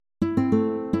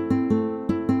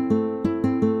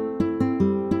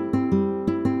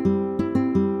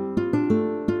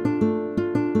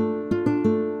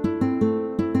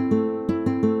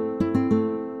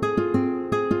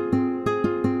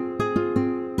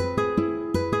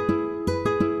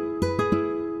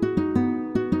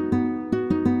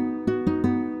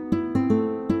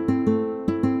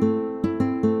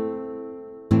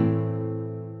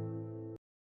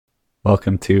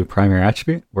Welcome to Primary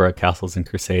Attribute. We're a Castles and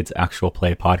Crusades actual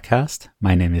play podcast.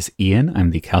 My name is Ian.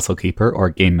 I'm the Castle Keeper, or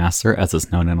Game Master, as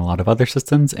is known in a lot of other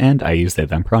systems, and I use they,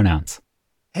 them pronouns.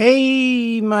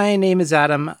 Hey, my name is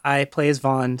Adam. I play as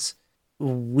Vons.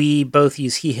 We both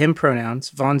use he, him pronouns.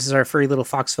 Vons is our furry little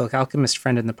foxfolk alchemist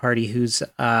friend in the party who's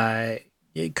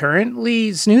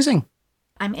currently snoozing.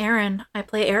 I'm Erin. I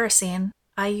play Erisine.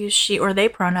 I use she or they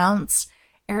pronouns.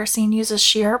 Erisine uses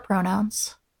she, her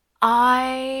pronouns.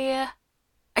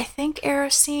 I think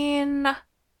Erisine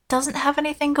doesn't have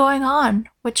anything going on,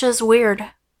 which is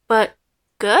weird, but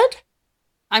good?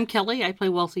 I'm Kelly. I play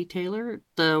Wealthy Taylor,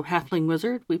 the halfling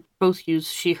wizard. We both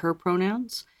use she, her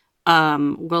pronouns.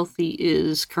 Wealthy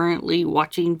is currently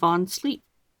watching Vaughn sleep.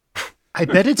 I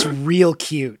bet it's real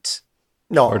cute.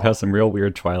 No. Or it has some real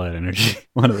weird Twilight energy.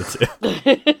 One of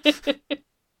the two.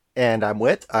 And I'm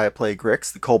Wit. I play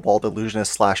Grix, the Kobold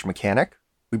Illusionist / Mechanic.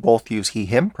 We both use he,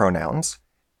 him pronouns.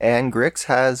 And Grix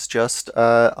has just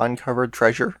uncovered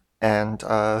treasure and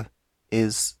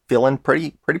is feeling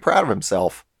pretty proud of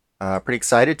himself. Pretty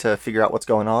excited to figure out what's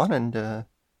going on and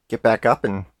get back up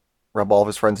and rub all of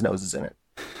his friends' noses in it.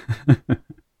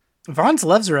 Vons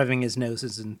loves rubbing his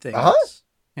noses and things.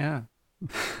 Yeah.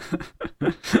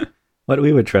 What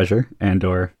we would treasure, and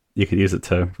or you could use it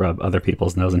to rub other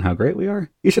people's nose and how great we are.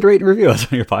 You should rate and review us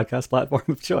on your podcast platform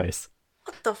of choice.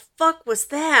 What the fuck was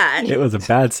that? It was a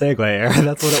bad segue, Aaron.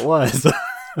 That's what it was.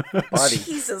 Buddy.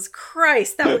 Jesus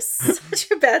Christ, that was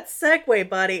such a bad segue,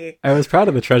 buddy. I was proud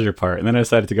of the treasure part, and then I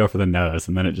decided to go for the nose,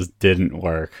 and then it just didn't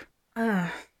work.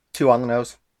 2 on the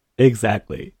nose.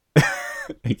 Exactly.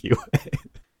 Thank you.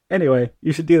 Anyway,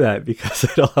 you should do that because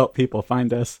it'll help people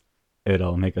find us.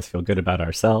 It'll make us feel good about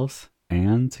ourselves.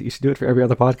 And you should do it for every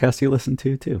other podcast you listen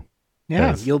to, too.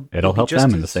 Yeah, it'll help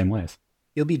them in the same ways.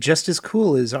 You'll be just as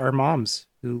cool as our moms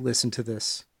who listen to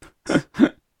this.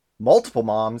 Multiple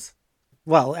moms.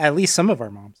 Well, at least some of our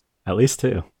moms. At least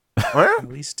 2. At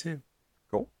least 2.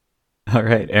 Cool. All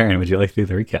right, Aaron, would you like to do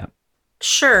the recap?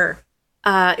 Sure.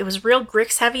 It was a real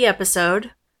Grix-heavy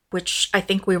episode, which I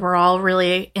think we were all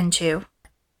really into.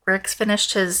 Grix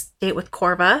finished his date with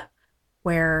Corva,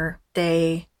 where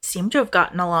they seem to have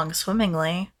gotten along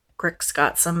swimmingly. Grix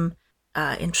got some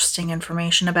interesting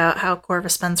information about how Corva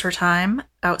spends her time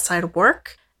outside of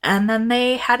work, and then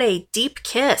they had a deep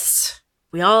kiss.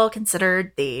 We all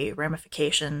considered the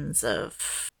ramifications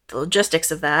of the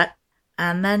logistics of that,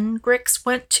 and then Grix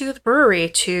went to the brewery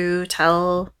to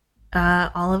tell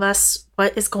all of us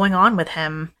what is going on with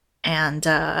him, and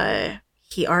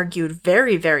he argued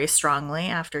very, very strongly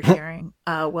after hearing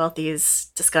Wealthy's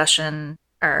discussion,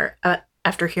 or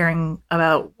after hearing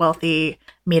about Wealthy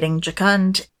meeting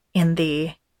Jacund in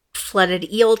the flooded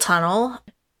eel tunnel.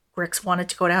 Grix wanted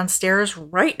to go downstairs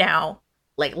right now,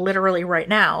 like literally right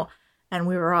now, and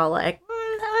we were all like,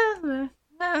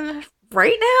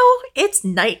 right now? It's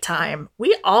nighttime.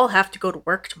 We all have to go to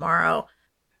work tomorrow.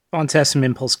 Vons has some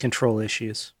impulse control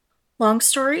issues. Long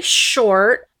story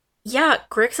short, yeah,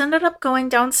 Grix ended up going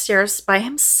downstairs by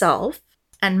himself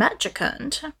and met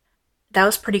Jacund. That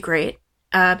was pretty great,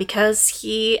 because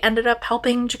he ended up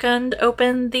helping Jacund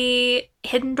open the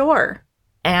hidden door.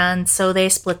 And so they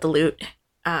split the loot,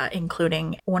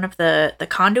 including one of the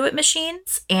conduit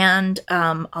machines and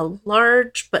a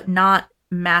large but not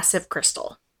massive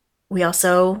crystal. We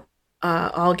also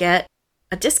all get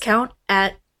a discount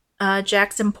at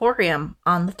Jack's Emporium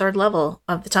on the 3rd level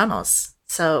of the tunnels.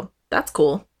 So that's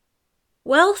cool.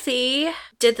 Wealthy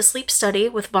did the sleep study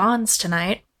with Vons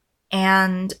tonight,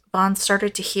 and Vons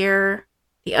started to hear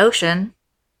the ocean,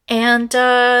 and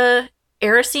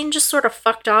Erisine just sort of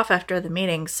fucked off after the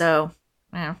meeting, so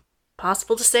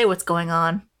possible to say what's going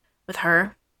on with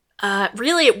her.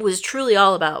 Really, it was truly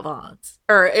all about Vons.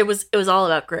 Or it was all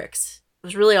about Grix. It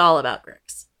was really all about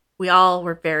Grix. We all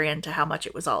were very into how much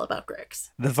it was all about Grix.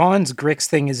 The Vons Grix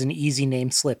thing is an easy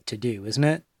name slip to do, isn't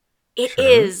it? It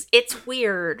is. It's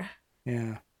weird.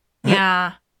 Yeah.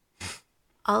 Yeah.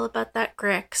 All about that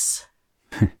Grix.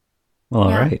 Well, all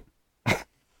right.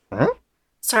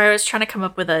 Sorry, I was trying to come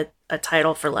up with a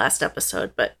title for last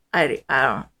episode, but I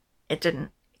don't. It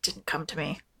didn't come to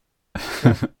me.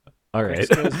 All right.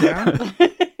 Grix goes down.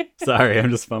 Sorry, I'm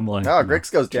just fumbling. No,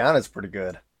 Grix goes down is pretty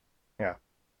good. Yeah.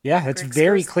 Yeah, it's Grix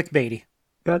very goes- clickbaity.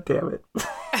 God damn it.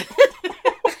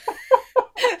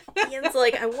 Ian's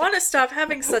like, I want to stop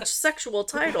having such sexual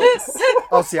titles.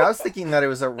 Oh, see, I was thinking that it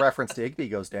was a reference to Igby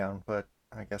goes down, but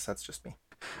I guess that's just me.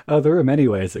 Oh, there were many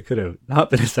ways it could have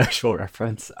not been a sexual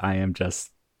reference. I am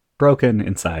just broken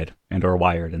inside and or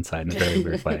wired inside in a very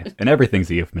weird way. And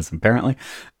everything's a euphemism, apparently.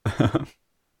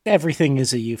 Everything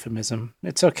is a euphemism.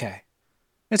 It's okay.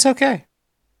 It's okay.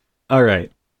 All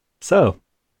right. So,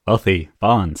 Wealthy,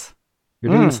 Bonds.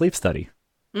 You're doing a sleep study.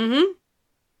 Mm-hmm.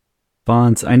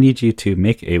 Bonds, I need you to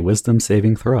make a wisdom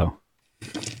saving throw.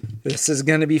 This is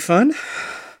going to be fun.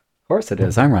 Of course it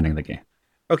is. I'm running the game.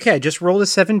 Okay, I just rolled a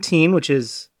 17, which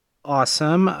is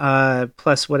awesome.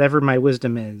 Plus whatever my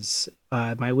wisdom is.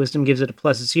 My wisdom gives it a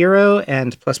 +0,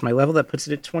 and plus my level, that puts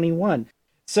it at 21.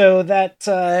 So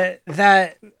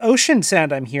that ocean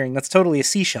sound I'm hearing, that's totally a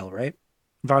seashell, right?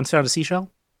 Vaughn's found a seashell?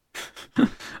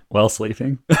 Well,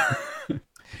 sleeping.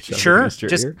 Sure,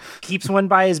 just keeps one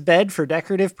by his bed for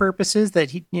decorative purposes that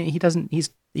he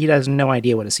has no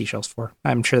idea what a seashell's for.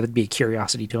 I'm sure that'd be a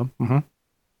curiosity to him. Mm-hmm.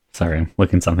 Sorry, I'm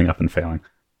looking something up and failing.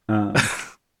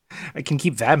 I can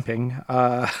keep vamping.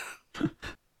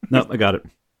 Nope, I got it.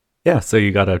 Yeah, so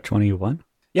you got a 21?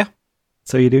 Yeah.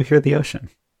 So you do hear the ocean.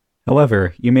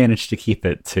 However, you manage to keep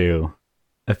it to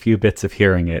a few bits of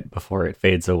hearing it before it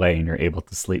fades away and you're able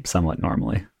to sleep somewhat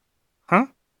normally. Huh?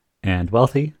 And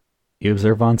Wealthy, you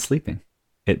observe Vaughn sleeping.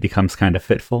 It becomes kind of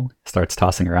fitful, starts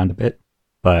tossing around a bit,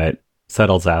 but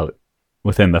settles out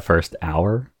within the first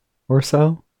hour or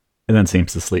so, and then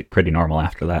seems to sleep pretty normal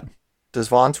after that. Does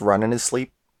Vaughn's run in his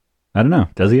sleep I don't know.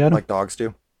 Does he, Adam? like dogs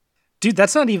do? Dude,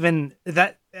 that's not even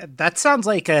that sounds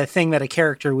like a thing that a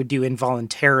character would do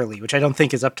involuntarily, which I don't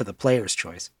think is up to the player's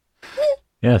choice.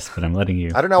 Yes, but I'm letting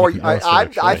you. I don't know. you can illustrate a I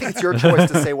choice. think it's your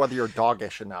choice to say whether you're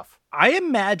doggish enough. I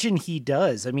imagine he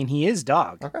does. I mean, he is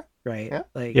dog, Okay. right? Yeah.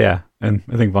 Like, Yeah, and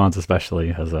I think Vaughn's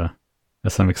especially has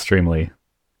some extremely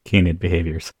keen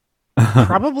behaviors.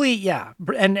 probably, yeah,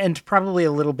 and probably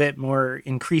a little bit more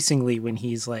increasingly when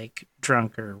he's like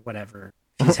drunk or whatever.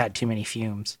 If he's had too many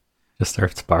fumes. Just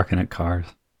starts barking at cars.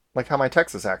 Like how my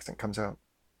Texas accent comes out.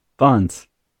 Vaughn's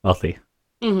Wealthy.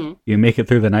 Mm-hmm. You make it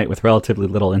through the night with relatively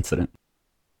little incident.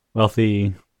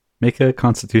 Wealthy, make a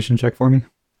Constitution check for me.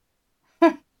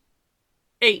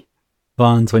 8.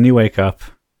 Vaughn's, when you wake up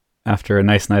after a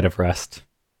nice night of rest,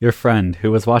 your friend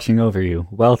who was watching over you,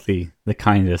 Wealthy, the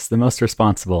kindest, the most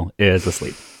responsible, is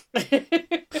asleep.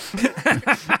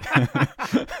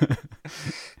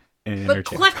 In her But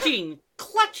chair.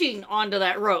 clutching onto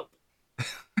that rope.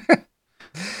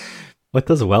 What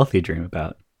does Wealthy dream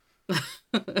about?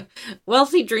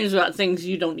 Wealthy dreams about things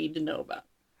you don't need to know about.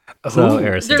 So, Ooh.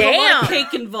 Erisine. There's a lot of Damn.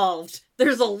 cake involved.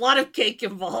 There's a lot of cake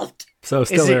involved. So,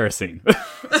 still Is it- Erisine.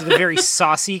 Is it a very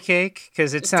saucy cake?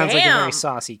 Because it sounds like a very Damn.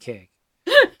 saucy cake.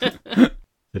 Is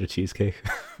it a cheesecake?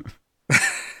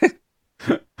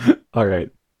 All right.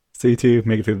 So you two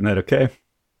make it through the night, okay?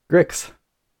 Grix,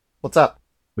 What's up?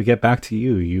 we get back to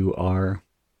you. You are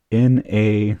in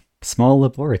a small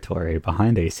laboratory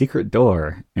behind a secret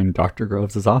door in Dr.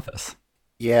 Groves' office.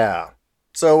 Yeah.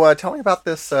 So tell me about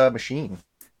this machine.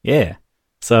 Yeah.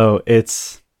 So it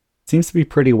seems to be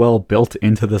pretty well built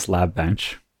into this lab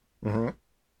bench. Mm-hmm.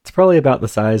 It's probably about the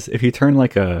size, if you turn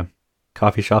like a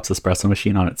coffee shop's espresso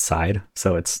machine on its side,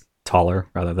 so it's taller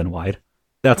rather than wide,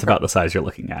 that's about the size you're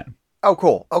looking at. Oh,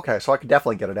 cool. Okay, so I could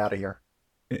definitely get it out of here.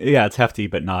 Yeah, it's hefty,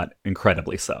 but not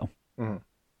incredibly so. Mhm.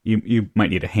 You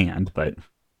might need a hand, but,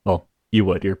 well, you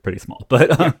would. You're pretty small.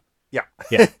 But Yeah.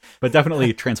 yeah, but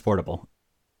definitely transportable.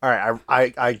 All right,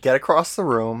 I get across the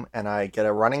room and I get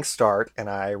a running start and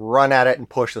I run at it and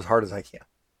push as hard as I can.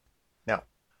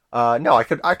 No, I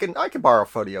could borrow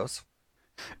photos.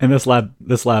 And this lab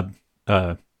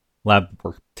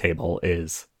work table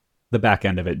is the back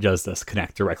end of it just does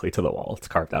connect directly to the wall. It's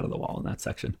carved out of the wall in that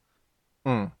section.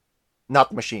 Not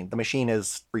the machine. The machine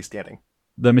is freestanding.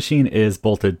 The machine is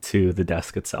bolted to the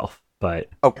desk itself, but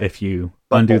Okay. if you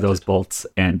But undo bolted. those bolts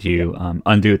and you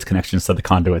undo its connections to the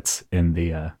conduits in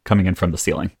the coming in from the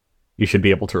ceiling, you should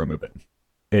be able to remove it.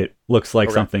 It looks like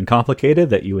Okay. something complicated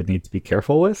that you would need to be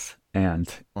careful with, and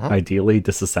ideally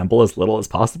disassemble as little as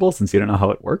possible since you don't know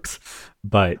how it works.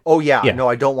 But Oh yeah, Yeah. no,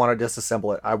 I don't want to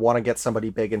disassemble it. I want to get somebody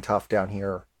big and tough down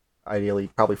here. Ideally,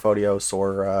 probably Photios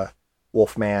or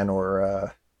Wolfman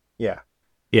or yeah.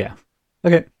 yeah,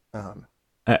 okay. Um,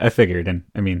 I figured, and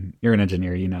I mean, you're an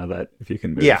engineer. You know that if you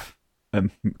can move Yeah. a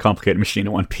complicated machine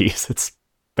in one piece, it's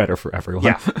better for everyone.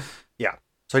 Yeah.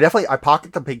 So I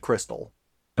pocket the big crystal,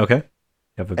 Okay.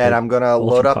 You have a and big I'm gonna bulging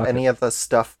load up pocket. any of the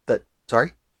stuff that.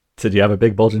 Sorry. So do you have a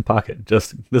big bulging pocket?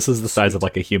 Just this is the size of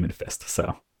like a human fist.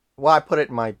 So Well, I put it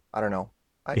in my. I don't know.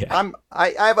 I Yeah.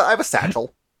 have a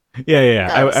satchel. yeah.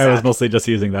 I was I was sad. mostly just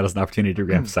using that as an opportunity to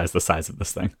reemphasize the size of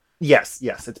this thing. Yes,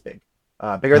 it's big.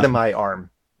 Bigger than my arm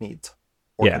needs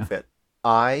or Yeah. can fit.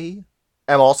 I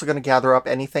am also going to gather up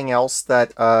anything else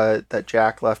that that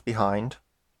Jack left behind.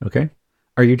 Okay.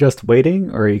 Are you just waiting,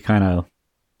 or are you kind of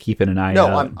keeping an eye No,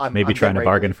 out? I'm maybe getting trying to ready.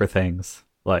 bargain for things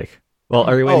like. Well,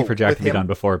 are you waiting Oh, for Jack with to be him? done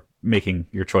before making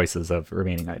your choices of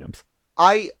remaining items?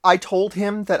 I told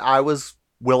him that I was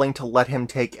willing to let him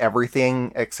take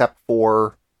everything except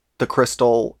for the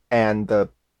crystal and the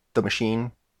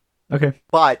machine. Okay.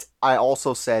 But I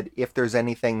also said if there's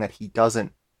anything that he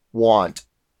doesn't want,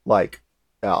 like,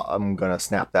 I'm gonna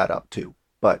snap that up too.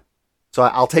 But so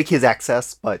I'll take his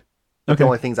excess, but the Okay.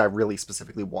 only things I really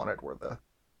specifically wanted were the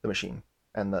machine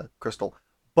and the crystal.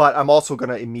 But I'm also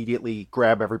gonna immediately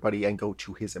grab everybody and go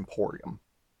to his emporium.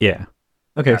 Yeah.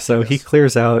 Okay, After so he this.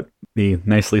 clears out the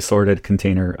nicely sorted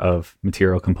container of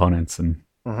material components and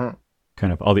Mm-hmm.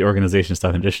 kind of all the organization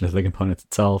stuff in addition to the components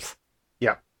itself.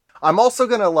 I'm also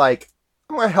gonna I'm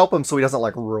gonna help him so he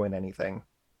doesn't ruin anything.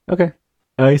 Okay.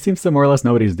 He seems to more or less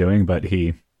know what he's doing, but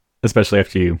he, especially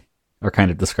after you are kind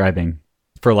of describing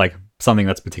for something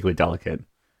that's particularly delicate.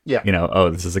 Yeah. Oh,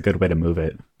 this is a good way to move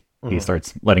it. He Mhm.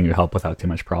 starts letting you help without too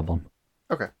much problem.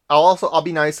 Okay. I'll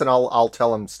be nice and I'll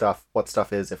tell him what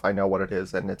stuff is if I know what it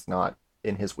is and it's not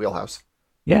in his wheelhouse.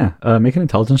 Yeah. Make an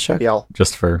intelligence check. Yeah.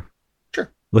 Just for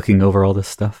Sure. looking over all this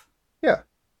stuff.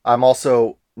 I'm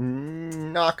also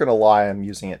not gonna lie. I'm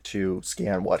using it to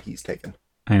scan what he's taken.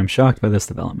 I am shocked by this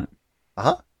development.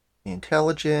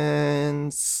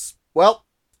 Intelligence. Well,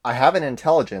 I have an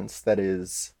intelligence that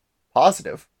is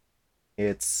positive.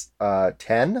 It's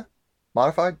 10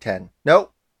 modified 10.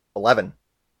 No, 11.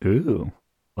 Ooh.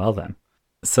 Well then.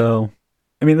 So,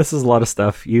 I mean, this is a lot of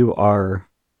stuff. You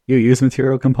use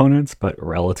material components, but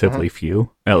relatively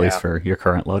few, at least Yeah. for your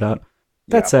current loadout.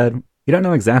 Yeah. That said, you don't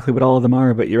know exactly what all of them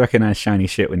are, but you recognize shiny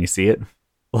shit when you see it.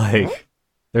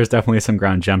 There's definitely some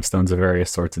ground gemstones of various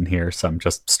sorts in here, some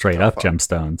just straight up fuck.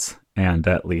 gemstones, and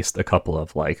at least a couple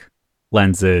of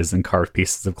lenses and carved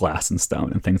pieces of glass and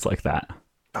stone and things like that.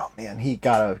 Oh man, he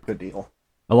got a good deal.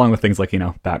 Along with things like,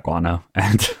 bat guano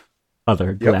and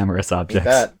other glamorous Ain't objects.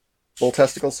 that little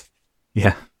testicles?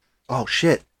 Yeah. Oh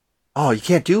shit. Oh, you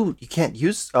can't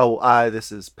use. Oh, this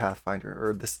is Pathfinder,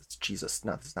 or this is Jesus.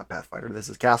 No, this is not Pathfinder. This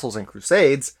is Castles and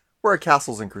Crusades. We're a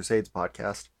Castles and Crusades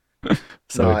podcast.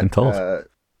 So we've been told.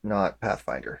 Not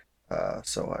Pathfinder.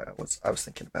 So I was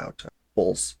thinking about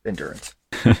Bull's Endurance.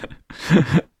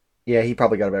 Yeah, he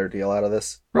probably got a better deal out of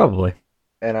this. Probably.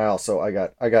 And I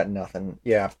got nothing.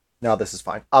 Yeah, no, this is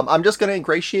fine. I'm just gonna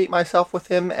ingratiate myself with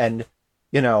him and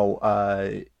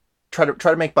try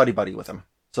to make buddy with him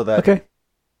so that Okay.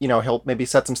 he'll maybe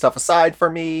set some stuff aside for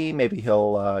me. Maybe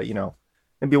he'll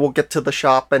maybe we'll get to the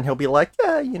shop and he'll be like,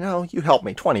 yeah, you helped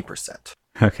me 20%.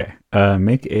 Okay.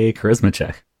 Make a charisma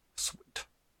check. Sweet.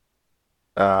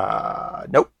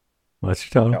 Nope. What's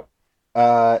your total?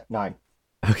 Nope. 9.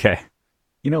 Okay.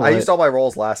 You know I what? used all my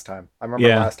rolls last time. I remember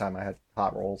Yeah. last time I had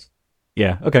hot rolls.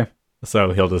 Yeah, okay.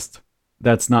 So he'll just...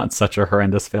 That's not such a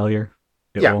horrendous failure.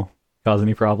 It Yeah. will cause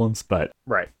any problems, but...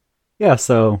 Right. Yeah,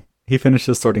 so he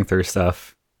finishes sorting through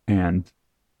stuff and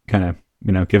kind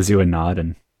of, gives you a nod,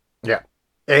 and Yeah.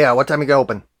 What time you go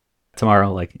open?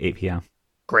 tomorrow, 8 p.m.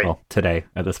 Great. Well, today,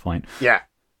 at this point. Yeah.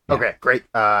 Yeah. Okay. Great.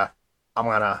 I'm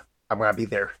gonna be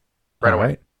there right All away.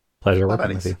 right. Pleasure Bye, working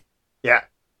with buddies. you. Yeah.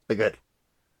 Be good.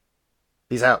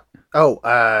 Peace out. Oh,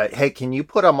 hey, can you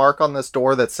put a mark on this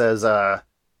door that says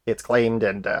it's claimed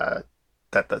and that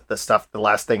the stuff, the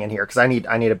last thing in here, because I need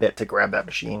a bit to grab that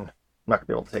machine. I'm not gonna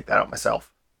be able to take that out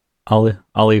myself. I'll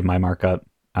leave my markup.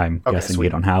 I'm Okay, guessing sweet. you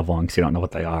don't have one because you don't know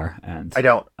what they are. And I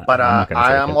don't, but I'm not gonna I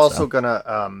take am it, also so. gonna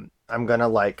I'm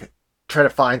gonna try to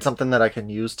find something that I can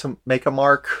use to make a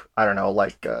mark. I don't know,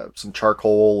 some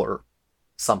charcoal or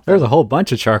something. There's a whole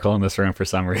bunch of charcoal in this room for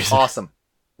some reason. Awesome.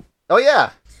 Oh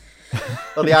yeah.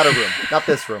 Oh, the outer room, not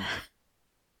this room.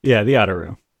 Yeah, the outer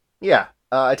room. Yeah.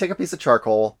 I take a piece of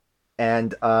charcoal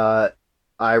and I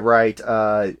write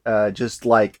just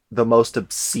the most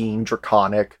obscene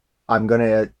draconic. I'm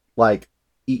gonna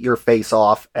eat your face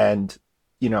off and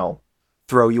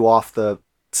throw you off the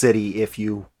city if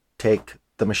you take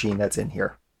the machine that's in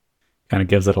here. Kind of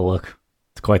gives it a look.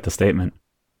 It's quite the statement.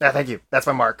 Yeah, thank you. That's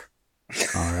my mark.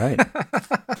 All right.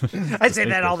 I say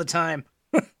that all the time.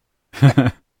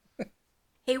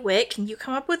 Hey, Wit, can you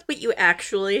come up with what you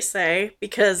actually say?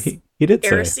 Because he did say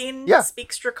it. Erosine Yeah.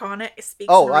 speaks Draconic. Speaks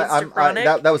Oh, Norse Draconic.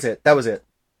 that was it. That was it.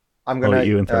 I'm I'll gonna eat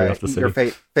you and throw you off the eat your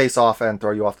city. face off and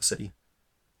throw you off the city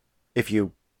if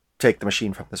you take the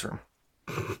machine from this room.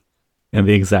 And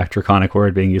the exact draconic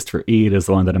word being used for eat is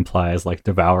the one that implies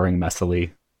devouring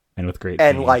messily and with great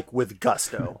And pain. with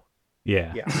gusto.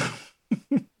 Yeah. Yeah.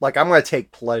 I'm gonna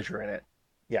take pleasure in it.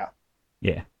 Yeah.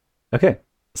 Yeah. Okay.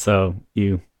 So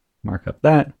you mark up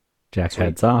that. Jack Sweet.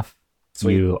 heads off.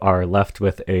 Sweet. You are left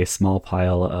with a small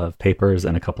pile of papers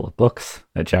and a couple of books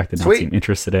that Jack did not Sweet. seem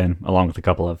interested in, along with a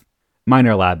couple of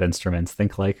minor lab instruments.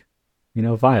 Think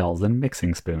vials and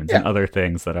mixing spoons and Yeah. other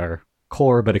things that are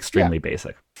core but extremely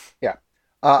basic.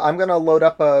 I'm gonna load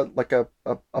up a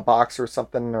box or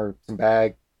something, or some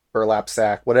bag, burlap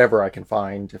sack, whatever I can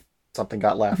find if something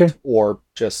got left, Okay. or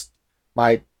just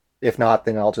my. If not,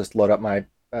 then I'll just load up my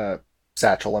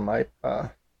satchel in my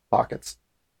pockets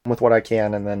with what I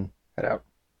can, and then head out.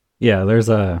 Yeah,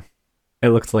 it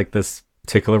looks like this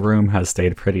particular room has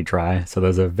stayed pretty dry. So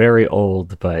there's a very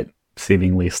old but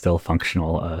seemingly still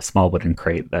functional small wooden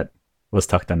crate that was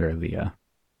tucked under the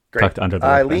Great. tucked under the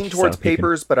I workbench, lean towards so you can-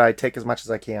 papers, but I take as much as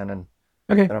I can, and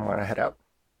Okay. then I'm gonna head out.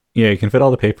 Yeah, you can fit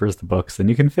all the papers, the books, and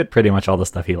you can fit pretty much all the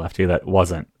stuff he left you that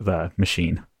wasn't the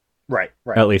machine, Right.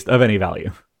 at least of any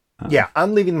value. Yeah,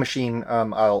 I'm leaving the machine.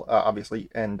 I'll obviously,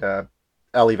 and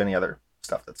I'll leave any other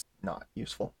stuff that's not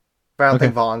useful. If I don't Okay.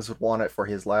 think Vons would want it for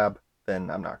his lab, then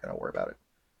I'm not going to worry about it.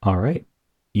 All right.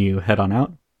 You head on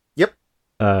out. Yep.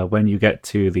 When you get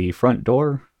to the front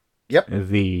door, Yep.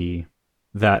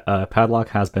 That padlock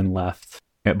has been left,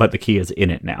 but the key is in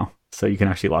it now, so you can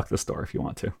actually lock this door if you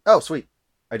want to. Oh, sweet.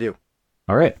 I do.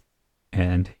 All right.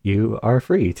 And you are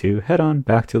free to head on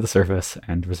back to the surface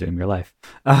and resume your life.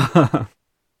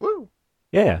 Woo!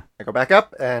 Yeah. I go back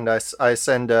up, and I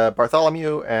send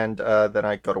Bartholomew, and then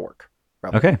I go to work.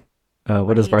 Okay.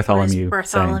 What does Bartholomew say?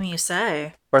 Bartholomew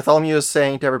say? Bartholomew is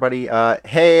saying to everybody,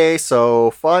 hey,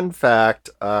 so fun fact,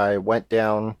 I went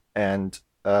down and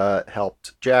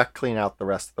helped Jack clean out the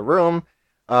rest of the room.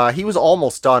 He was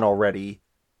almost done already,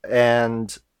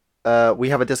 and we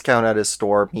have a discount at his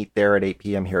store. Meet there at 8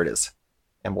 p.m. Here it is.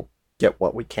 And we'll get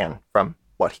what we can from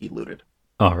what he looted.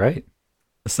 All right.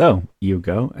 So you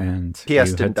go and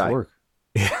P.S. you didn't head to die.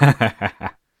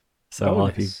 work. So all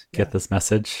of you Bonus, get yeah. this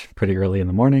message pretty early in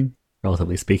the morning,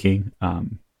 relatively speaking.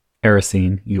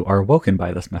 Erisine, you are woken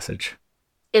by this message.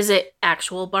 Is it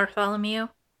actual Bartholomew?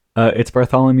 It's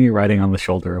Bartholomew riding on the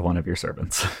shoulder of one of your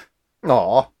servants,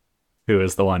 Aw. who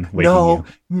is the one waking you.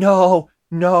 No.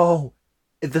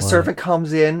 The What? servant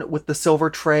comes in with the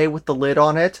silver tray with the lid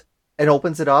on it and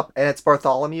opens it up, and it's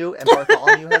Bartholomew, and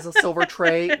Bartholomew has a silver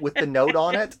tray with the note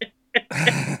on it.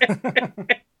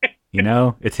 You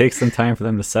know, it takes some time for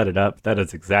them to set it up. That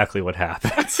is exactly what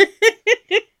happens.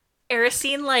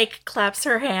 Erisine, like, claps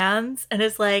her hands and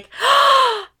is like,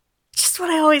 just what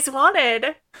I always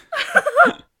wanted.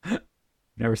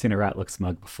 Never seen a rat look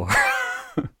smug before.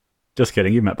 Just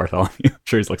kidding. You've met Bartholomew.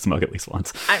 Sure, he's looked smug at least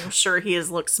once. I'm sure he has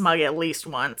looked smug at least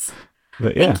once.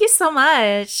 But yeah. Thank you so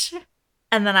much.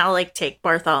 And then I'll, like, take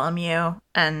Bartholomew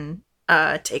and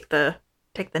take the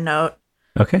note.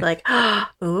 Okay. Like,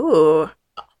 ooh,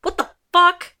 what the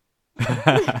fuck?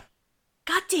 God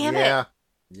damn it.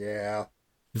 Yeah.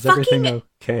 Is everything fucking-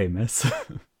 okay, miss?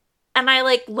 And I,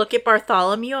 like, look at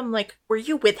Bartholomew. I'm like, were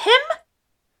you with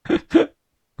him?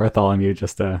 Bartholomew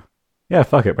just, yeah,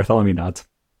 fuck it. Bartholomew nods.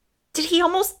 Did he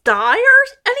almost die or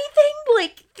anything?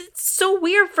 Like, it's so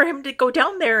weird for him to go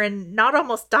down there and not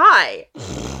almost die.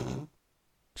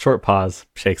 Short pause,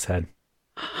 shakes head.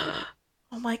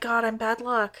 Oh my god, I'm bad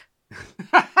luck.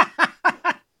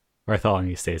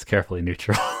 Bartholomew stays carefully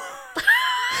neutral.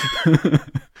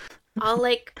 I'll,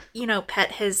 like,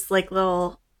 pet his, like,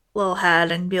 little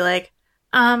head and be like,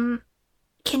 can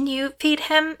you feed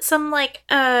him some, like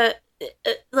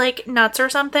nuts or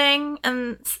something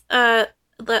and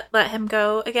let him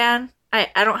go again? I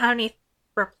don't have any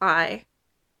reply.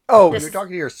 Oh, This- you're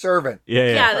talking to your servant.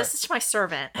 Yeah. This is my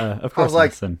servant. Of course,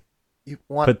 like- listen. You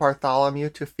want But- Bartholomew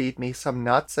to feed me some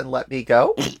nuts and let me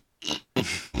go?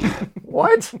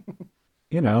 What?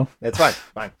 You know, It's fine.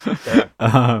 Fine. Carry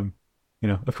on.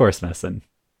 of course, miss. And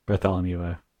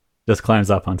Bartholomew just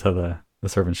climbs up onto the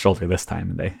servant's shoulder this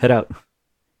time, and they head out.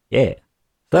 Yeah.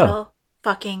 So, Little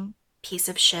fucking piece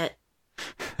of shit.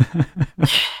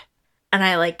 And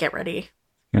I, like, get ready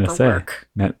I'm for gonna say, work.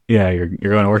 yeah, you're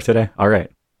going to work today. All right.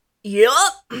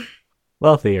 Yup.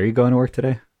 Wealthy, are you going to work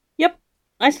today?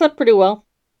 I slept pretty well.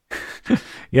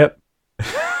 Yep.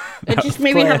 I just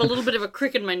maybe have a little bit of a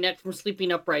crick in my neck from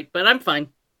sleeping upright, but I'm fine.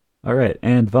 All right,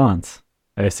 and Vons,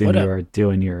 I assume What you up? are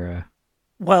doing your.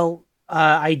 Well,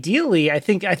 ideally, I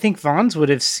think Vons would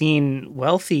have seen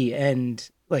Wealthy and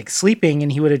like sleeping,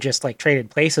 and he would have just like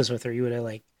traded places with her. He would have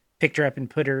like picked her up and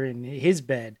put her in his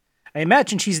bed. I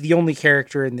imagine she's the only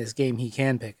character in this game he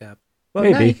can pick up. Well,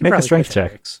 Maybe. you could Make a probably strength pick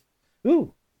up check. Grix.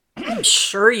 Ooh, I'm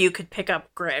sure you could pick up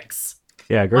Grix.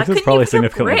 Yeah, Why Grix is couldn't probably you pick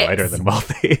up significantly Grix? lighter than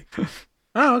Wealthy.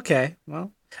 oh, okay.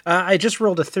 Well, I just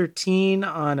rolled a 13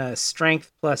 on a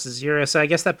strength plus 0, so I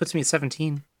guess that puts me at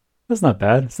 17. That's not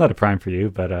bad. It's not a prime for you,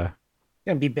 but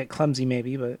Gonna be a bit clumsy,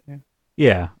 maybe, but yeah.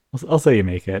 yeah, I'll say you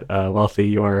make it. Wealthy,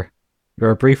 you are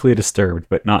briefly disturbed,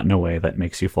 but not in a way that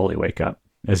makes you fully wake up,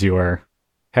 as you are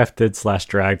hefted /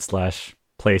 dragged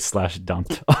 / placed /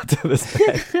 dumped onto this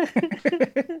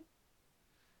bed.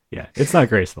 Yeah, it's not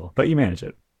graceful, but you manage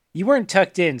it. You weren't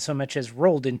tucked in so much as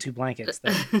rolled into blankets,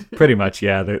 though. Pretty much,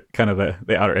 yeah. The kind of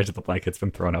the outer edge of the blanket's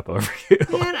been thrown up over you.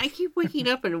 Man, I keep waking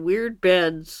up in weird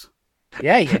beds.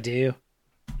 Yeah, you do.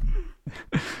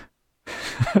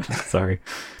 Sorry.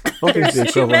 Well, there's the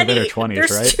equivalent of their 20s,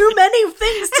 There's right? too many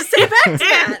things to say back to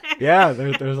that. Yeah,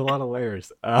 there's a lot of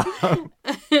layers. But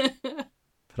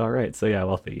all right, so yeah,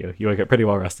 Wealthy, you wake up pretty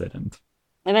well rested, and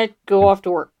I go off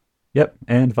to work. yep.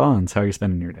 And Vaughn's, how are you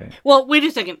spending your day? Well, wait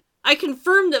a second. I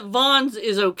confirm that Vaughn's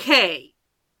is okay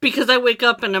because I wake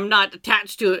up and I'm not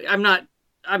attached to it. I'm not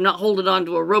holding on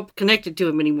to a rope connected to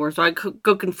him anymore. So I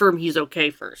go confirm he's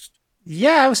okay first.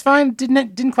 Yeah, I was fine.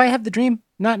 Didn't quite have the dream.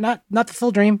 Not the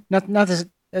full dream. Not this.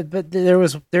 But there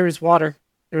was water.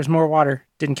 There was more water.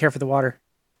 Didn't care for the water.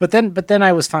 But then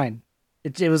I was fine.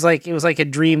 It was like a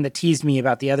dream that teased me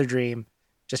about the other dream,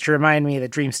 just to remind me that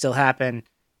dreams still happen.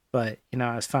 But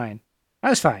I was fine.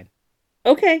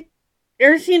 Okay.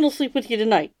 Erisine will sleep with you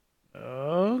tonight.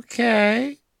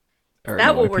 Okay. There are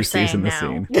that no what we're NPCs saying in the now?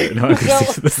 scene. There are no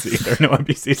NPCs in the scene. There are no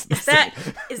NPCs in the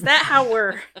scene. Is that how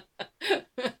we're?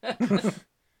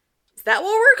 Is that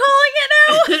what we're calling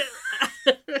it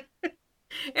now?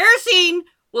 Erisine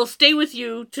will stay with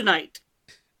you tonight.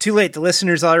 Too late. The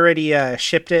listeners already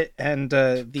shipped it, and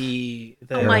the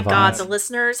Oh my god, Vibes. the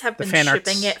listeners have The been fan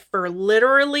shipping arts. it for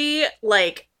literally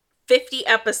like 50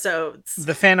 episodes.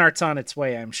 the fan art's on its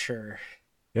way, I'm sure.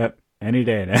 Yep, any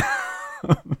day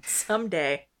now.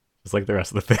 Someday. Just like the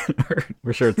rest of the fan art.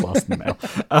 We're sure it's lost in the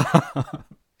mail.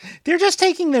 They're just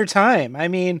taking their time. I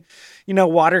mean,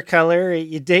 watercolor,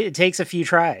 it takes a few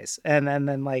tries, and then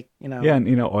Yeah,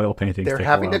 and oil paintings. They're take a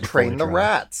having while to before train they the dry.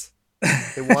 rats.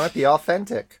 They want it to be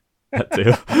authentic. That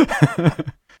too.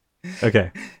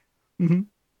 Okay. Mhm.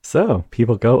 So,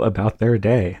 people go about their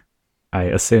day, I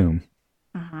assume.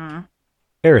 Mm-hmm.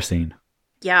 Erisine,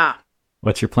 Yeah.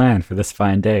 what's your plan for this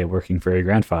fine day working for your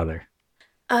grandfather,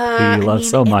 who you love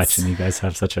so much, and you guys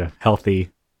have such a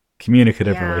healthy,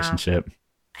 communicative Yeah. relationship?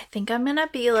 I think I'm gonna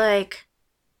be like,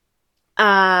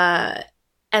 at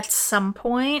some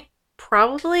point,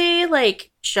 probably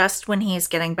like just when he's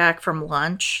getting back from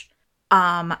lunch,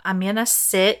 I'm gonna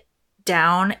sit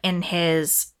down in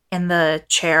the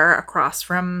chair across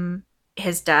from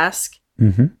his desk,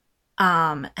 Mm-hmm.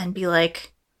 and be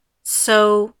like,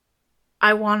 so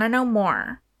I want to know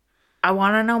more. I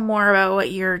want to know more about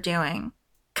what you're doing,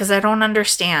 because I don't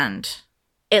understand.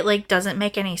 It doesn't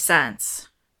make any sense.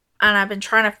 And I've been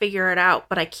trying to figure it out,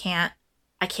 but I can't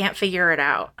figure it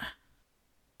out.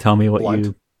 Tell me what Blunt.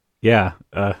 you... Yeah,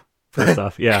 first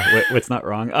off, yeah, what's not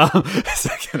wrong?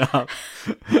 Second off,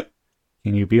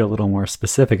 can you be a little more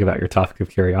specific about your topic of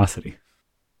curiosity?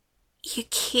 You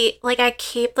keep I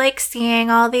keep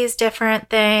seeing all these different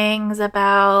things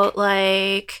about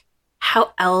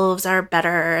how elves are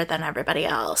better than everybody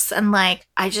else, and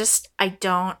I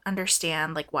don't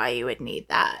understand why you would need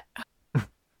that.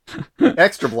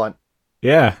 Extra blunt.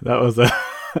 Yeah, that was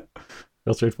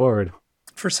real straightforward.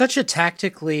 For such a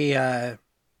tactically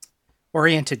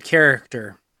oriented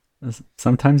character.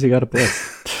 Sometimes you gotta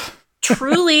blitz.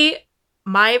 Truly,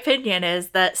 my opinion is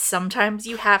that sometimes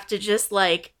you have to just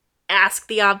ask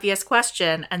the obvious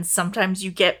question, and sometimes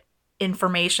you get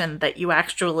information that you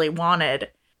actually wanted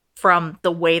from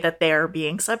the way that they are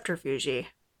being subterfuge. Yeah,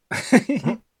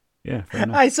 fair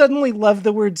enough. I suddenly love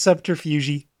the word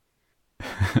subterfuge.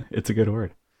 It's a good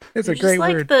word. It's You a great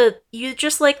just word. You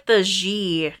just like the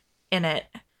G in it.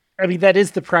 I mean, that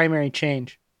is the primary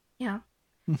change. Yeah.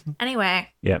 Anyway,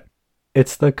 Yep.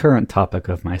 It's the current topic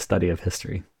of my study of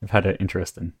history. I've had an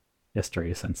interest in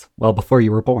history since, well, before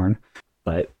you were born,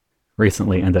 but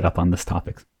recently ended up on this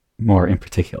topic more in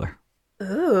particular.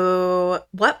 ooh,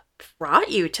 what brought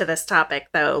you to this topic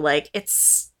though?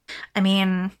 It's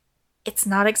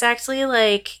not exactly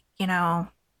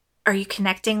are you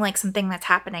connecting something that's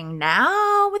happening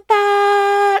now with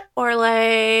that? Or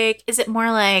is it more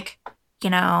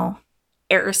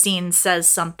Erisine says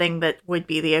something that would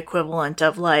be the equivalent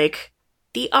of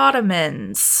the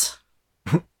Ottomans?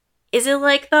 Is it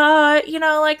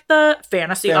the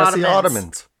fantasy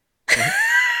Ottomans?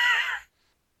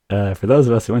 For those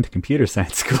of us who went to computer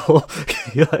science school,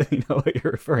 can you let me know what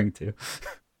you're referring to?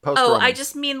 Oh, I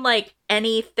just mean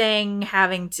anything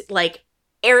having to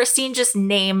Erisine just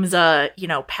names a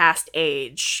past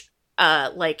age,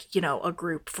 a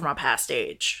group from a past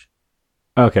age.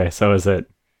 Okay, so is it,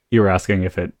 you were asking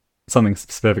if something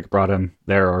specific brought him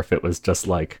there, or if it was just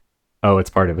oh, it's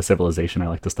part of a civilization I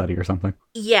like to study or something?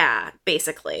 Yeah,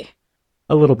 basically.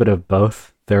 A little bit of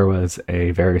both. There was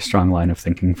a very strong line of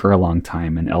thinking for a long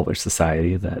time in Elvish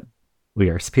society that we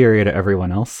are superior to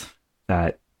everyone else.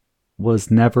 That was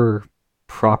never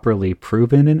properly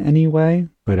proven in any way,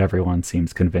 but everyone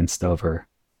seems convinced over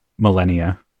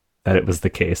millennia that it was the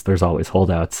case. There's always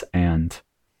holdouts, and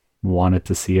wanted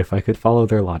to see if I could follow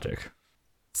their logic.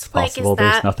 It's possible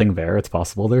there's nothing there. It's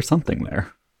possible there's something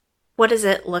there. What does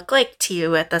it look like to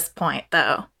you at this point,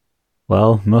 though?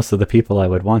 Well, most of the people I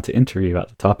would want to interview about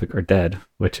the topic are dead,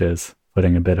 which is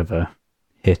putting a bit of a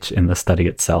hitch in the study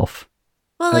itself.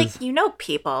 Well, like, you know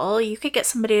people. You could get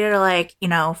somebody to, like, you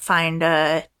know, find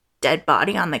a dead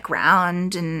body on the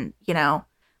ground and, you know,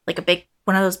 like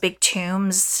one of those big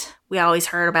tombs we always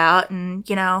heard about, and,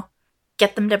 you know,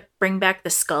 get them to bring back the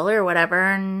skull or whatever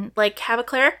and, like, have a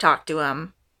cleric talk to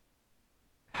him.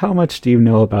 How much do you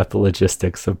know about the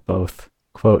logistics of both,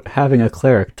 quote, having a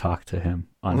cleric talk to him,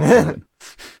 unquote,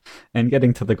 and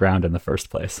getting to the ground in the first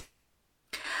place?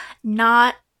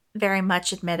 Not very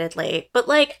much, admittedly. But,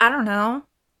 like, I don't know.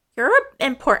 You're an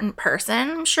important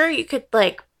person. I'm sure you could,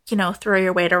 like, you know, throw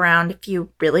your weight around if you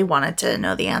really wanted to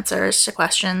know the answers to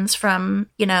questions from,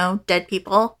 you know, dead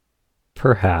people.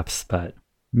 Perhaps, but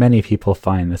many people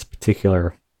find this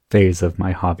particular phase of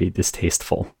my hobby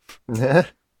distasteful.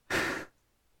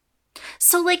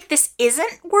 So, like, this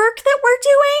isn't work that we're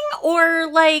doing?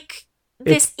 Or, like,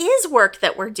 this is work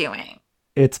that we're doing?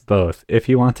 It's both. If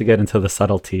you want to get into the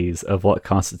subtleties of what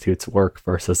constitutes work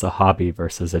versus a hobby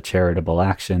versus a charitable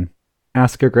action,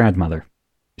 ask your grandmother.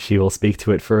 She will speak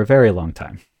to it for a very long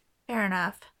time. Fair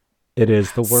enough. It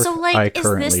is the work so, like, I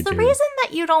currently do. Is this the reason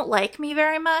that you don't like me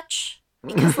very much?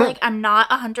 Because, like, I'm not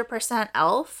 100%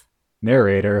 elf?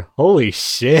 Narrator, holy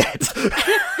shit!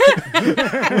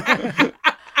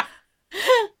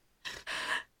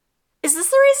 Is this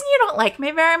the reason you don't like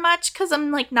me very much? Because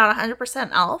I'm, like, not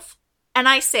 100% elf? And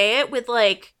I say it with,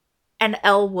 like, an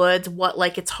Elle Woods, what,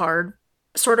 like, it's hard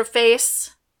sort of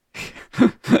face.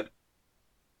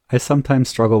 I sometimes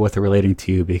struggle with relating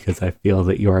to you because I feel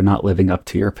that you are not living up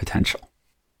to your potential.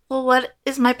 Well, what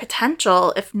is my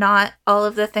potential if not all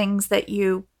of the things that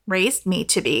you raised me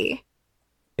to be?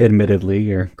 Admittedly,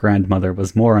 your grandmother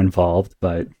was more involved,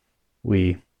 but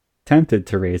we tempted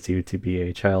to raise you to be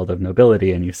a child of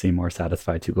nobility, and you seem more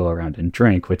satisfied to go around and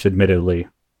drink, which admittedly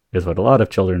is what a lot of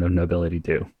children of nobility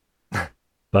do.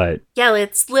 But yeah,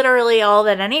 it's literally all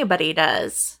that anybody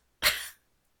does.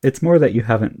 It's more that you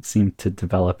haven't seemed to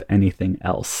develop anything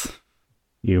else.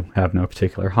 You have no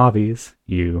particular hobbies.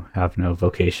 You have no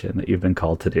vocation that you've been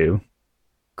called to do.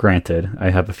 Granted, I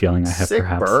have a feeling I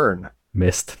have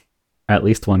missed at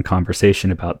least one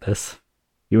conversation about this.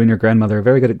 You and your grandmother are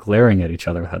very good at glaring at each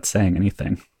other without saying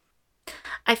anything.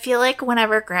 I feel like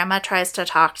whenever Grandma tries to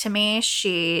talk to me,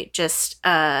 she just,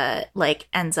 like,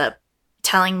 ends up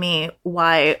telling me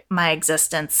why my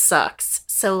existence sucks.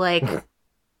 So, like,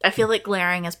 I feel like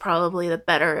glaring is probably the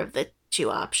better of the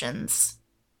two options.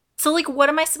 So, like, what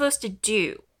am I supposed to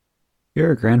do?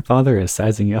 Your grandfather is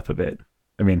sizing you up a bit.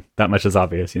 I mean, that much is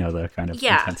obvious, you know, the kind of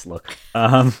intense look.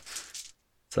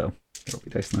 So, there will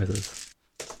be dice noises.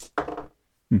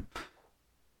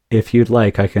 If you'd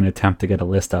like, I can attempt to get a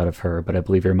list out of her, but I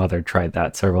believe your mother tried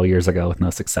that several years ago with no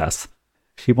success.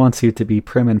 She wants you to be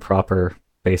prim and proper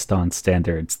based on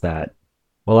standards that,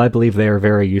 well, I believe they are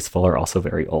very useful, are also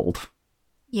very old.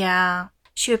 Yeah.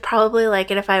 She would probably like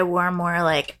it if I wore more,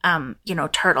 like, you know,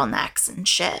 turtlenecks and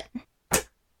shit.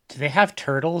 Do they have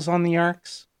turtles on the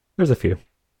Arks? There's a few.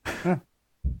 Huh.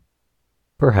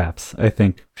 Perhaps. I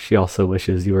think she also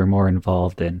wishes you were more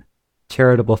involved in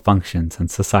charitable functions and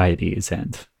societies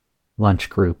and lunch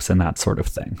groups and that sort of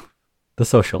thing. The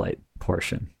socialite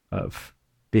portion of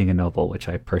being a noble, which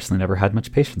I personally never had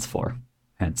much patience for.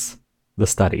 Hence, the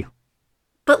study.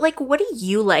 But, like, what do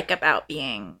you like about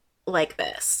being like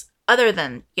this? Other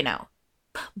than, you know,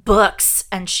 books,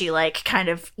 and she, like, kind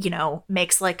of, you know,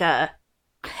 makes, like, an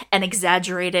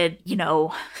exaggerated, you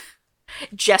know,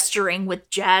 gesturing with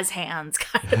jazz hands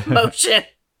kind of motion.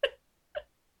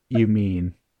 You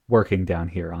mean working down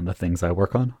here on the things I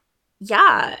work on?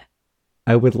 Yeah.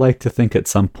 I would like to think at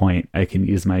some point I can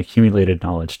use my accumulated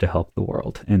knowledge to help the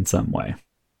world in some way.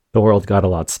 The world got a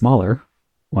lot smaller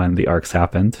when the Arks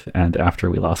happened and after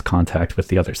we lost contact with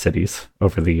the other cities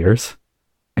over the years.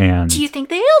 And do you think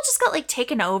they all just got, like,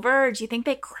 taken over, or do you think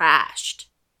they crashed?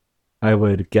 I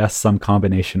would guess some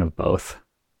combination of both.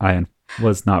 I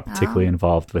was not particularly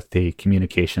involved with the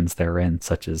communications therein,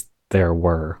 such as there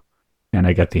were, and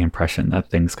I get the impression that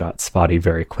things got spotty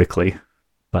very quickly.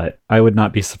 But I would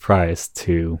not be surprised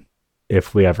to,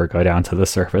 if we ever go down to the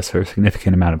surface for a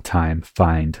significant amount of time,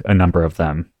 find a number of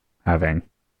them having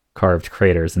carved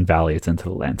craters and valleys into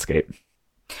the landscape.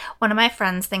 One of my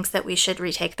friends thinks that we should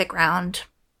retake the ground.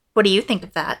 What do you think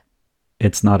of that?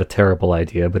 It's not a terrible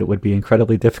idea, but it would be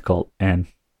incredibly difficult, and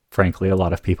frankly, a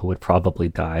lot of people would probably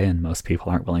die, and most people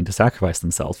aren't willing to sacrifice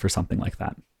themselves for something like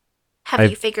that. Have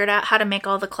you figured out how to make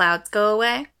all the clouds go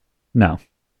away? No.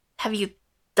 Have you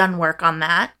done work on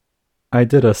that? I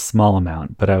did a small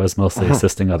amount, but I was mostly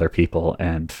assisting other people,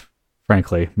 and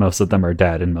frankly, most of them are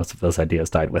dead, and most of those ideas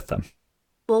died with them.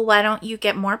 Well, why don't you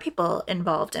get more people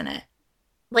involved in it?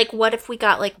 Like, what if we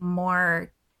got, like,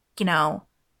 more, you know,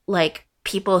 like,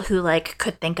 people who, like,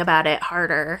 could think about it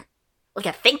harder? Like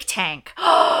a think tank.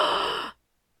 Like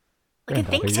a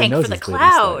think tank for the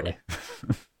cloud.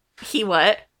 He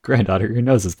what? Granddaughter, your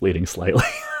nose is bleeding slightly.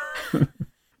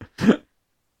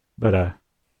 But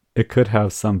it could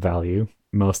have some value.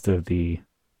 Most of the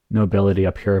nobility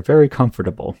up here are very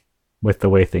comfortable with the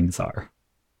way things are.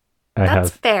 I That's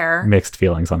have fair. mixed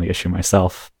feelings on the issue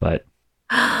myself, but...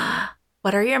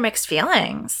 What are your mixed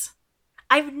feelings?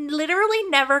 I've literally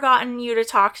never gotten you to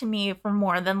talk to me for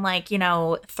more than, like,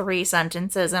 3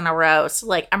 sentences in a row. So,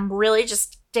 like, I'm really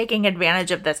just taking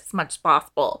advantage of this as much as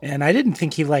possible. And I didn't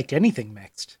think he liked anything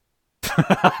mixed.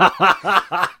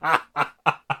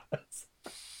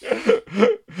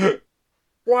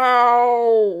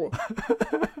 Wow.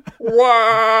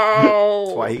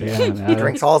 Wow. That's why he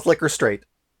drinks all his liquor straight.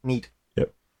 Neat.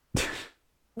 Yep.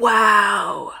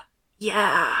 Wow.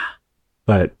 Yeah.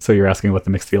 But, so you're asking what the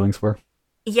mixed feelings were?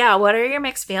 Yeah, what are your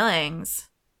mixed feelings?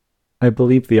 I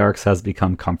believe the Arks has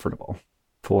become comfortable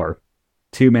for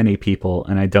too many people,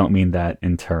 and I don't mean that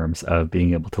in terms of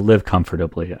being able to live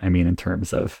comfortably. I mean in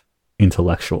terms of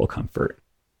intellectual comfort.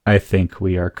 I think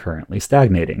we are currently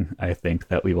stagnating. I think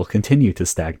that we will continue to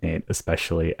stagnate,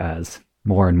 especially as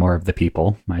more and more of the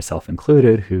people, myself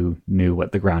included, who knew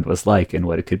what the ground was like and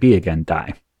what it could be again,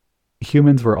 die.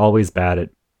 Humans were always bad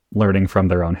at learning from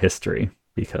their own history,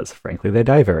 because frankly they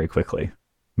die very quickly.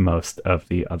 Most of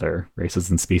the other races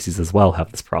and species as well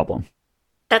have this problem.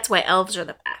 That's why elves are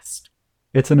the best.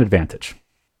 It's an advantage.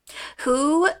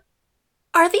 Who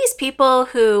are these people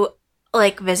who,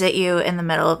 like, visit you in the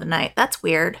middle of the night? That's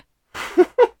weird.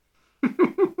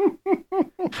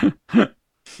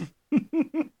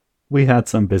 We had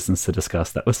some business to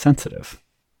discuss that was sensitive.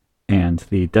 And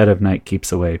the dead of night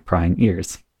keeps away prying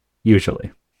ears.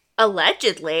 Usually.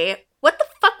 Allegedly? What the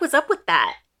fuck was up with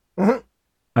that?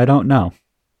 I don't know.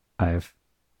 I've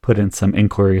put in some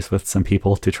inquiries with some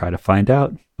people to try to find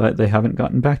out, but they haven't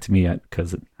gotten back to me yet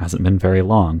because it hasn't been very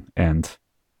long. And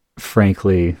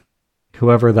frankly,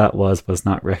 whoever that was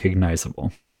not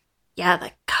recognizable. Yeah,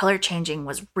 the color changing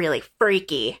was really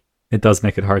freaky. It does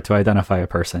make it hard to identify a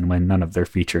person when none of their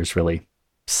features really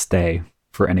stay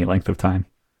for any length of time.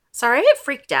 Sorry I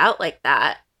freaked out like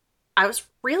that. I was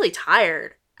really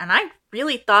tired, and I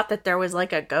really thought that there was,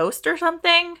 like, a ghost or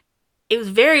something. It was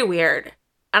very weird,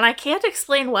 and I can't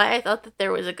explain why I thought that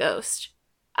there was a ghost.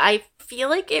 I feel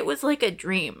like it was like a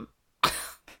dream.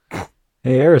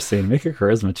 Hey, Erisine, make a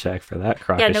charisma check for that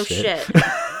crock Yeah, of no shit.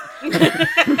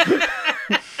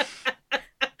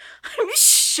 I'm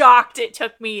shocked it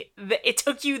took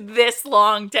you this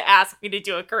long to ask me to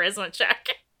do a charisma check.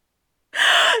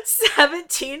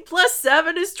 17 plus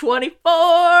 7 is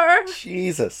 24.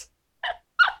 Jesus.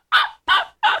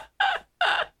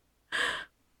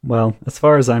 Well, as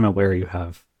far as I'm aware, you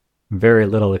have very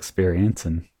little experience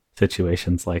in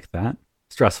situations like that.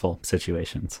 Stressful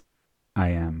situations. I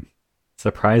am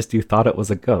surprised you thought it was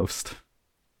a ghost.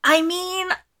 I mean,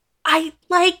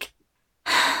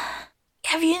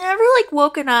 have you never, like,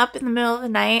 woken up in the middle of the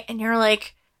night and you're,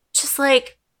 like, just,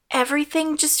 like,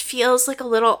 everything just feels, like, a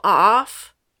little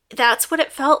off? That's what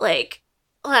it felt like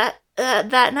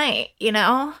that night, you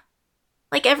know?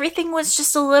 Like, everything was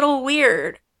just a little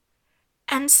weird.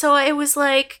 And so I was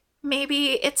like,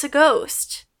 maybe it's a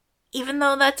ghost. Even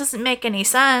though that doesn't make any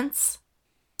sense.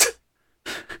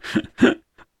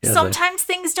 Yeah, Sometimes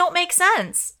things don't make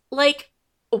sense. Like,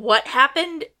 what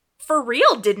happened for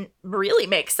real didn't really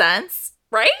make sense,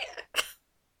 right?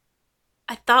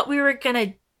 I thought we were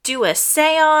gonna do a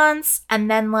seance, and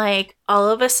then, like, all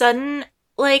of a sudden,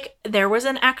 like, there was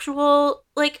an actual,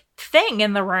 like, thing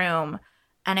in the room.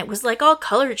 And it was, like, all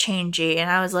color changey. And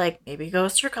I was like, maybe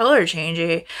ghosts are color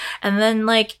changey. And then,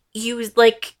 like, you,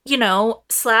 like,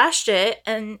 slashed it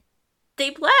and they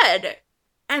bled.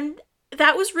 And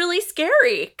that was really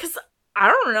scary. Because, I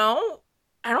don't know.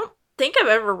 I don't think I've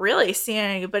ever really seen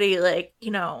anybody, like,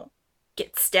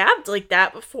 get stabbed like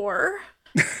that before.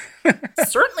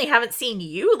 Certainly haven't seen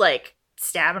you, like,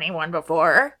 stab anyone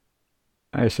before.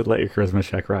 I should let your charisma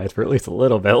check ride for at least a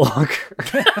little bit longer.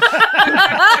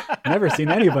 Never seen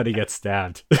anybody get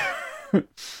stabbed.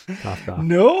 Cough, cough.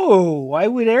 No, why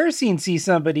would Erisine see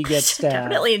somebody get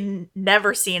stabbed? Definitely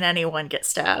never seen anyone get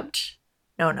stabbed.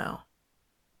 No.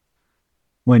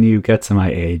 when you get to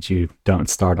my age, you don't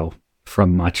startle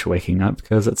from much waking up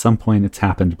because at some point it's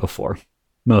happened before,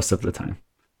 most of the time.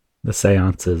 The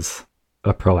seance is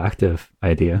a proactive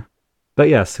idea. But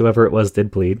yes, whoever it was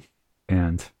did bleed,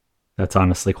 and that's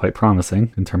honestly quite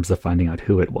promising in terms of finding out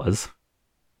who it was.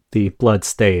 The blood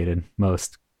stayed, and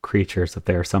most creatures, if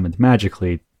they are summoned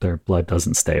magically, their blood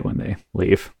doesn't stay when they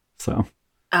leave. So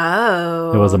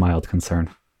Oh. it was a mild concern.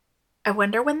 I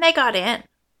wonder when they got in.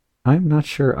 I'm not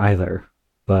sure either,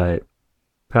 but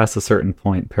past a certain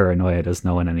point, paranoia does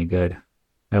no one any good.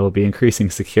 I will be increasing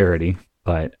security,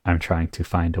 but I'm trying to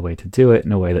find a way to do it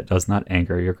in a way that does not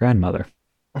anger your grandmother.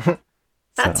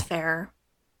 That's So, fair.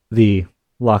 the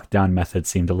lockdown method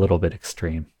seemed a little bit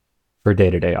extreme for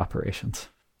day-to-day operations.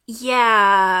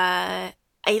 Yeah.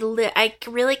 I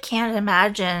really can't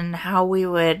imagine how we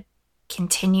would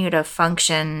continue to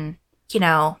function,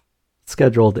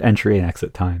 Scheduled entry and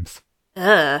exit times.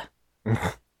 Ugh.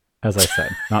 As I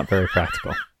said, not very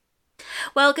practical.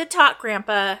 Well, good talk,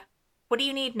 Grandpa. What do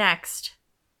you need next?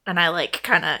 And I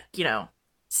kind of,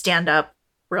 stand up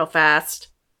real fast.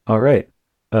 All right.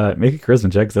 Make a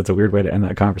charisma check 'cause that's a weird way to end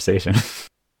that conversation.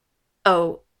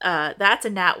 Oh, that's a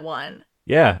nat 1.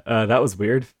 Yeah, that was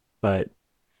weird, but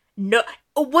No,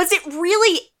 was it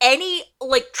really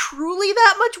truly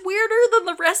that much weirder than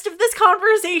the rest of this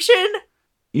conversation?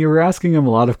 you were asking him a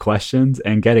lot of questions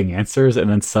and getting answers and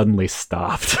then suddenly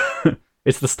stopped.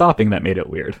 It's the stopping that made it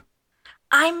weird.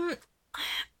 I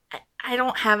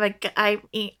don't have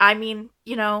I mean,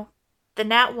 the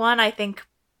nat 1 I think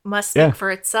must Yeah. speak for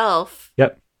itself.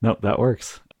 Yep. Nope, that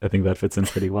works. I think that fits in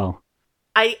pretty well.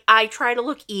 I try to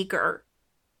look eager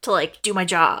to do my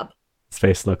job. His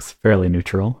face looks fairly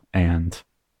neutral, and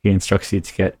he instructs you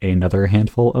to get another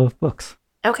handful of books.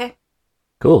 Okay,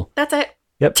 Cool. that's it.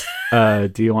 Yep.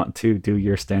 Do you want to do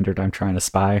your standard I'm trying to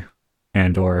spy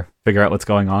and or figure out what's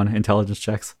going on intelligence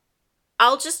checks?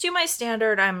 I'll just do my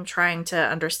standard. I'm trying to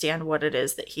understand what it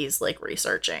is that he's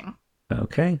researching.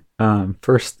 Okay.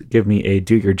 First, give me a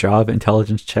do your job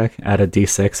intelligence check. Add a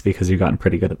d6 because you've gotten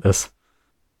pretty good at this.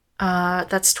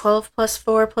 That's 12 plus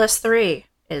 4 plus 3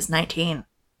 is 19.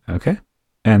 Okay.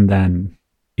 And then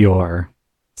your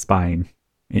spying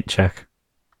int check.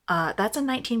 That's a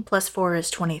 19 plus 4 is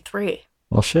 23.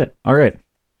 Well, shit. All right.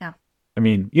 Yeah. I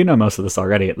mean, you know most of this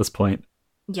already at this point.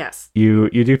 Yes. You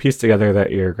do piece together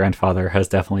that your grandfather has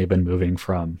definitely been moving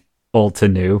from old to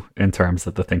new in terms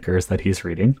of the thinkers that he's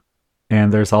reading.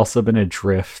 And there's also been a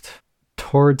drift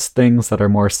towards things that are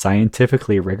more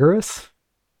scientifically rigorous.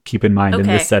 Keep in mind, in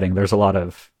Okay. this setting, there's a lot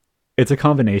of... It's a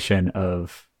combination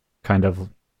of kind of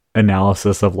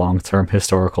analysis of long-term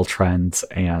historical trends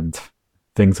and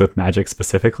things with magic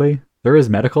specifically. There is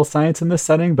medical science in this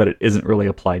setting, but it isn't really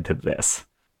applied to this.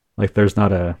 There's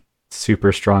not a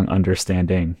super strong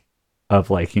understanding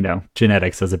of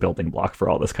genetics as a building block for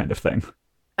all this kind of thing.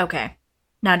 Okay.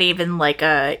 Not even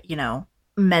a,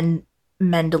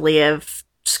 Mendeleev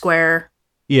square.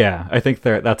 Yeah, I think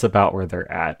that's about where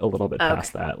they're at, a little bit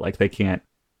past Okay. that. They can't...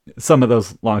 Some of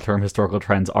those long-term historical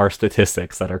trends are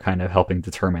statistics that are kind of helping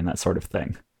determine that sort of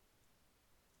thing.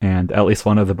 And at least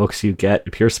one of the books you get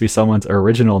appears to be someone's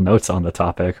original notes on the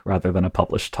topic rather than a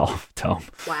published tome.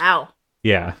 Wow.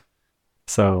 Yeah.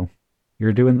 So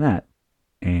you're doing that.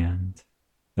 And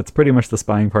that's pretty much the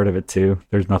spying part of it, too.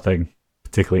 There's nothing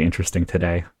particularly interesting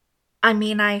today. I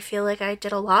mean, I feel like I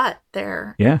did a lot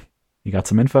there. Yeah, you got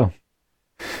some info.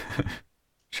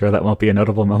 Sure that won't be a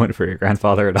notable moment for your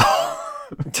grandfather at all.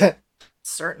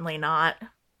 Certainly not.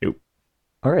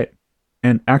 All right.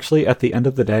 And actually, at the end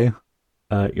of the day,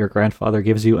 your grandfather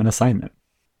gives you an assignment.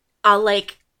 I'll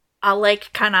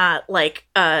kind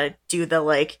of do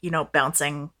the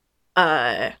bouncing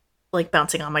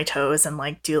bouncing on my toes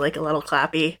and do a little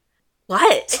clappy.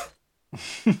 What?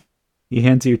 He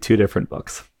hands you 2 different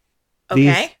books.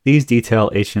 Okay. These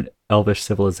detail ancient elvish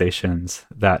civilizations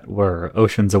that were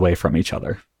oceans away from each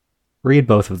other. Read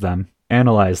both of them,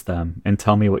 analyze them, and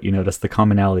tell me what you notice the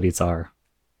commonalities are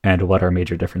and what are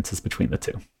major differences between the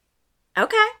two.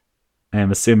 Okay.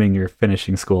 I'm assuming your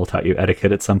finishing school taught you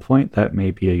etiquette at some point. That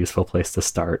may be a useful place to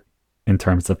start in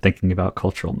terms of thinking about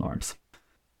cultural norms.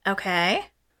 Okay.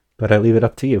 But I leave it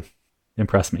up to you.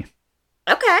 Impress me.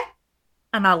 Okay.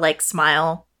 And I'll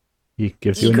smile He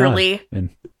gives you a eagerly. nod and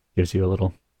gives you a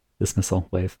little dismissal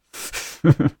wave.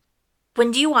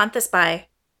 When do you want this by?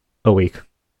 A week.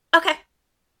 Okay.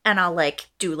 And I'll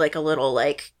do a little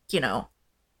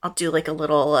I'll do a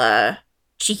little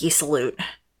cheeky salute.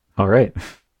 All right.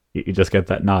 You just get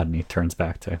that nod and he turns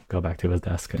back to go back to his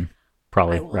desk and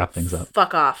probably I will wrap things up.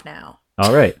 Fuck off now.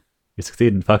 All right. You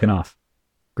succeed in fucking off.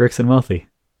 Grix and Wealthy,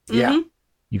 Yeah. Mhm.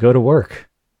 you go to work.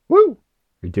 Woo!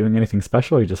 You're doing anything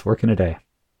special, or you're just working a day?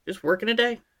 Just working a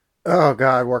day. Oh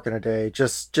God, working a day.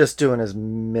 Just doing as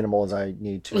minimal as I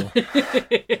need to.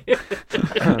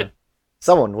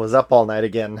 Someone was up all night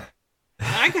again.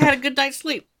 I had a good night's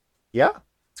sleep. Yeah,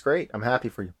 it's great. I'm happy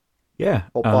for you. Yeah.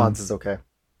 Hope Bonds is okay.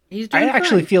 He's I doing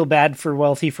actually fine. feel bad for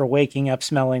Wealthy for waking up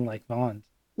smelling like Vaughn.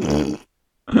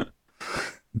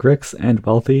 Grix and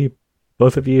Wealthy,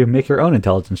 both of you make your own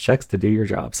intelligence checks to do your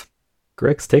jobs.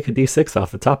 Grix, take a d6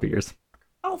 off the top of yours.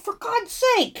 Oh, for God's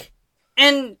sake!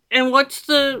 And what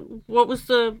was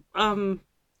the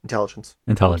Intelligence.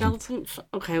 Intelligence. intelligence?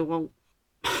 Okay, well,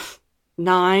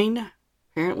 9.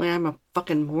 Apparently, I'm a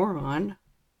fucking moron.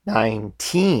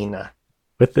 19.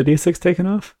 With the d6 taken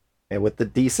off? And with the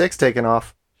D6 taken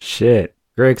off. Shit.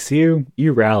 Grix,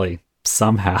 you rally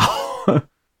somehow.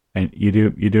 And you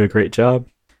do a great job.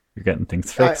 You're getting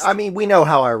things fixed. I mean, we know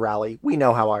how I rally.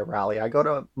 I go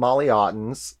to Molly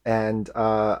Otten's and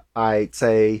I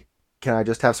say, can I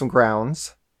just have some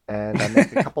grounds? And I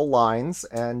make a couple lines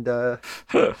and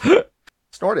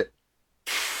snort it.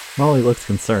 Molly looks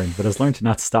concerned, but has learned to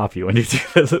not stop you when you do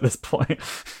this at this point.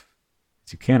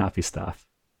 You cannot be stopped.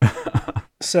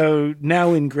 So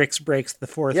now when Grix breaks the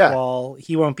fourth Yeah. wall,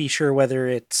 he won't be sure whether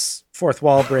it's fourth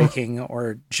wall breaking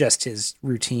or just his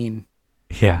routine.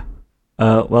 Yeah.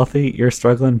 Wealthy, you're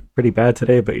struggling pretty bad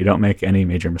today, but you don't make any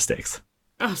major mistakes.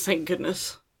 Oh, thank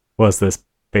goodness. Was this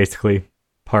basically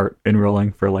part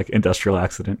enrolling for like industrial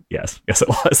accident? Yes it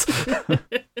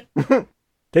was.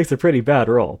 Takes a pretty bad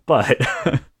roll, but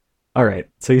all right.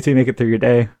 So you two make it through your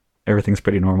day. Everything's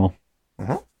pretty normal.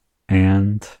 Mhm.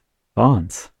 And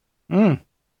Bonds,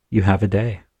 you have a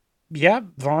day. Yeah,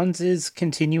 Vaughn's is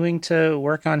continuing to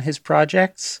work on his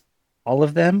projects, all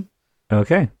of them.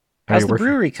 Okay. How How's you the working?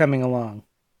 brewery coming along?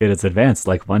 It has advanced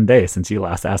like 1 day since you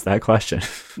last asked that question.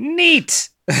 Neat!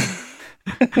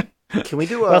 Can we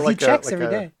do Well, he like checks a every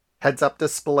day. heads-up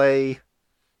display?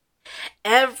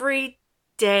 Every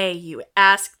day you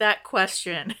ask that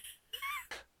question.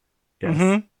 Yes.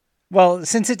 Mhm. Well,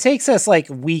 since it takes us like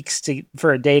weeks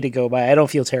for a day to go by, I don't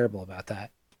feel terrible about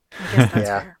that. I guess that's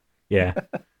Yeah. fair. Yeah.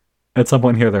 At some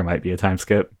point here, there might be a time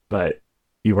skip, but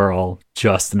you are all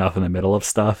just enough in the middle of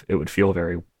stuff. It would feel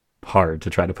very hard to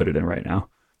try to put it in right now.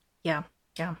 Yeah.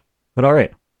 Yeah. But all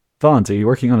right. Vaughn, are you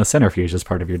working on the centrifuge as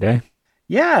part of your day?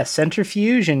 Yeah,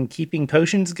 centrifuge and keeping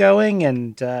potions going,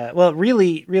 and well,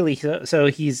 really, so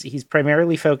he's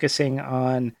primarily focusing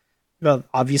on, well,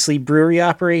 obviously brewery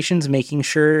operations, making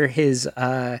sure his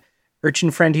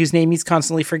urchin friend whose name he's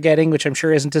constantly forgetting, which I'm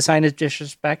sure isn't a sign of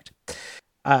disrespect,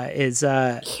 is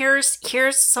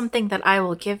Here's something that I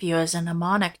will give you as a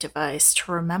mnemonic device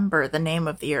to remember the name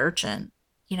of the urchin.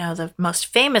 You know, the most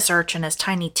famous urchin is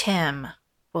Tiny Tim.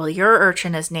 Well, your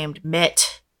urchin is named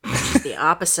Mitt, which is the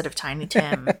opposite of Tiny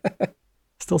Tim.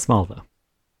 Still small, though.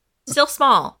 Still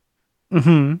small.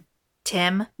 mhm.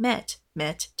 Tim, Mitt.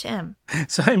 Mitt, Tim.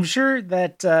 So I'm sure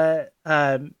that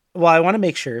well, I want to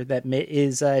make sure that Mitt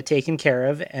is taken care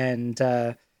of and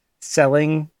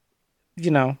selling,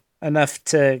 enough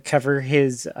to cover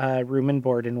his room and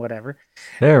board and whatever.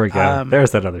 There we go. There's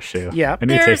that other shoe. Yeah. I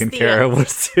knew There's taken the care of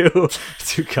was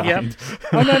too kind.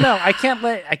 Oh no, I can't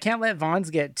let Vaughn's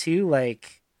get too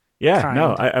like Yeah, kind.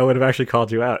 no, I would have actually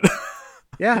called you out.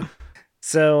 yeah.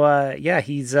 So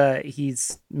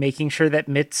he's making sure that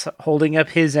Mitt's holding up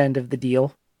his end of the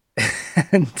deal,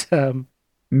 and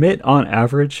Mitt, on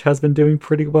average, has been doing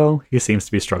pretty well. He seems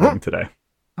to be struggling today.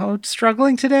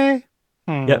 struggling today.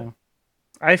 Yep.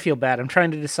 I feel bad. I'm trying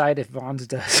to decide if Vaughn's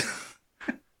does.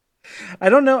 I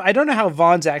don't know how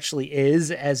Vaughn's actually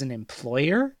is as an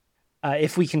employer.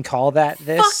 If we can call that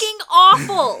this. Fucking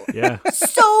awful! Yeah.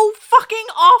 So fucking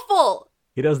awful!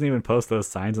 He doesn't even post those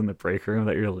signs in the break room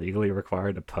that you're legally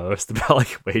required to post about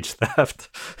like wage theft.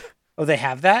 Oh, they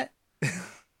have that?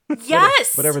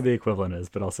 Yes! Whatever the equivalent is,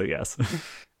 but also yes.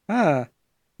 Huh.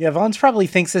 Yeah, Vaughn's probably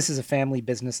thinks this is a family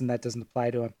business and that doesn't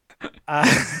apply to him.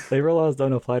 Labor laws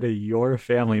don't apply to your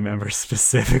family members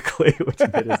specifically, which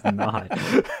it is not.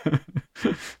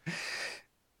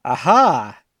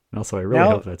 Aha! And also, I really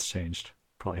Now- hope that's changed.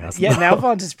 Probably hasn't. Yeah, now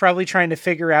Vaughn's is probably trying to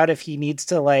figure out if he needs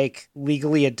to like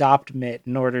legally adopt Mitt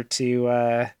in order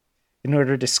to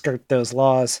skirt those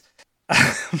laws.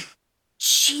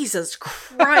 Jesus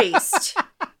Christ.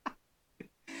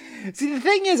 See, the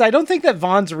thing is, I don't think that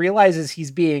Vaughn's realizes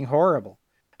he's being horrible.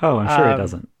 Oh, I'm sure he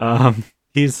doesn't.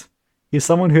 He's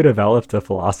someone who developed a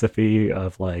philosophy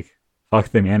of like fuck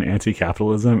the man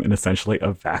anti-capitalism in essentially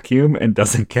a vacuum and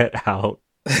doesn't get how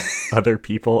other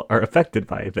people are affected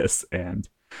by this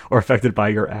or affected by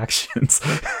your actions.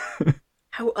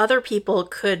 How other people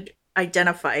could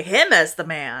identify him as the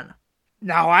man.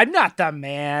 No, I'm not the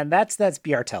man. That's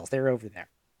BR Tells. They're over there.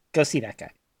 Go see that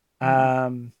guy.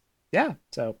 Yeah.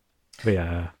 So But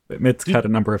yeah, Mitt's had a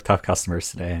number of tough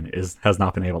customers today and has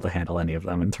not been able to handle any of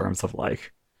them in terms of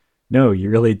like, no, you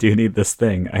really do need this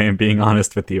thing. I am being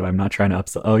honest with you. I'm not trying to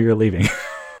upsell. Oh, you're leaving.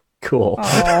 Cool.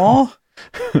 oh,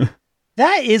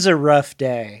 that is a rough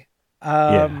day.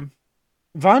 Vons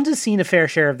has seen a fair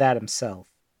share of that himself.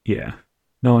 Yeah.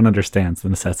 No one understands the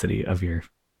necessity of your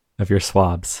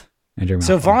swabs and your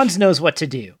So mouthwash. Vons knows what to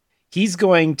do. He's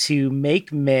going to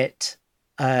make Mitt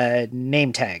a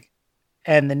name tag.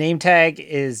 And the name tag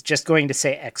is just going to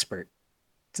say expert.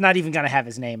 It's not even going to have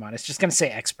his name on it. It's just going to say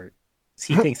expert.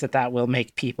 He thinks that will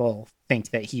make people think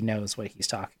that he knows what he's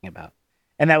talking about.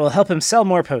 And that will help him sell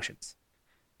more potions.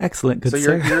 Excellent. Good So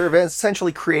sir. you're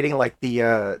essentially creating like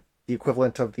the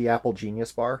equivalent of the Apple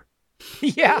Genius bar.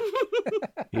 Yeah.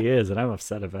 He is, and I'm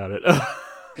upset about it.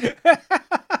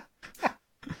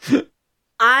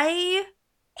 I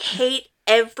hate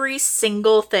every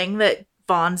single thing that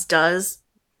Vons does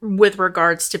with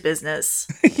regards to business.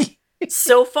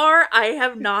 So far, I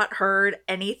have not heard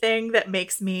anything that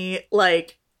makes me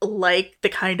like the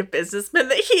kind of businessman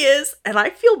that he is, and I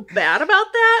feel bad about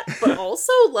that, but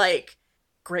also like,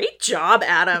 great job,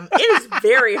 Adam. It is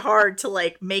very hard to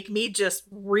like make me just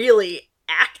really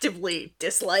actively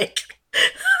dislike.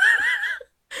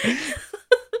 I'm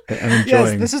Yes,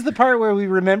 enjoying. this is the part where we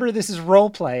remember this is role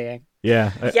playing.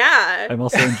 Yeah. Yeah. I'm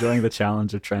also enjoying the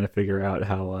challenge of trying to figure out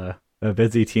how a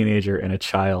busy teenager and a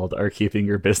child are keeping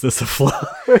your business afloat.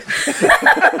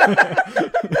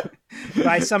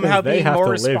 By somehow 'Cause they being have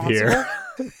more to live responsible.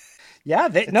 here. Yeah,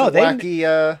 It's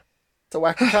a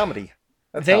wacky comedy.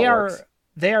 That's how they it are works.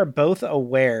 they are both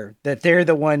aware that they're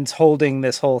the ones holding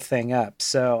this whole thing up.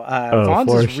 So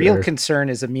Vons' for real sure. concern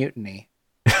is a mutiny.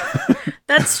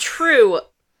 That's true.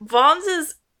 Vons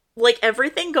is like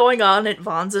everything going on at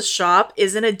Vons' shop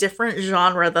is in a different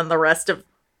genre than the rest of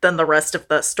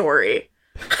the story.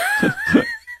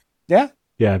 Yeah.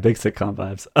 Yeah, big sitcom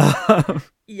vibes.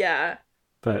 Yeah.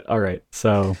 But all right,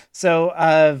 so So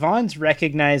Vaughn's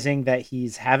recognizing that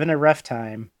he's having a rough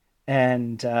time,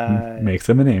 and makes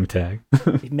him a name tag.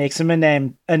 he makes him a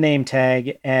name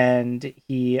tag, and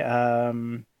he I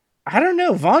don't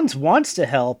know. Vaughn's wants to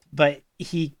help, but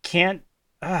he can't.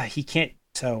 He can't.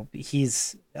 So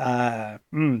he's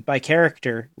by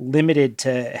character limited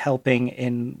to helping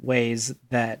in ways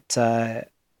that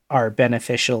are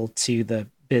beneficial to the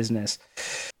business.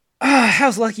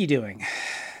 How's Lucky doing?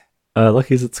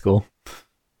 Lucky's at school. I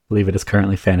believe it is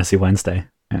currently Fantasy Wednesday,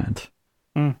 and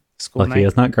School Lucky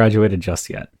has not graduated just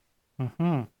yet.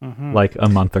 Mm-hmm. Like a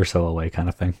month or so away, kind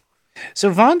of thing. So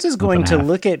Vons is going and a to half.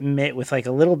 look at Mitt with like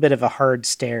a little bit of a hard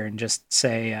stare and just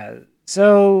say,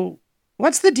 so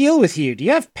what's the deal with you? Do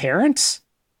you have parents?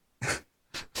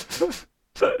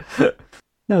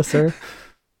 No, sir.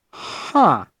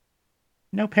 Huh.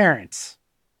 No parents.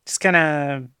 Just kind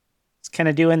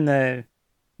of doing the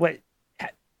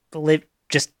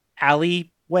just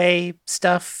alleyway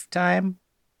stuff time.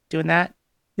 Doing that.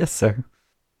 Yes, sir.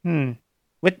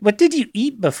 What did you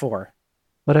eat before?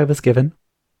 What I was given,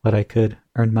 what I could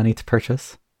earn money to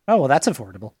purchase. Oh, well, that's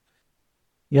affordable.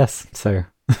 Yes, sir.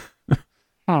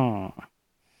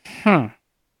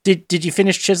 Did you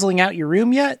finish chiseling out your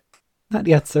room yet? Not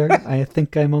yet, sir. I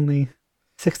think I'm only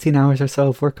 16 hours or so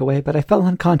of work away, but I fell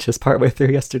unconscious partway through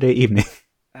yesterday evening.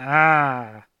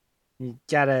 You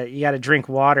gotta drink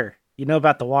water. You know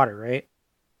about the water, right?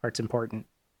 Part's important.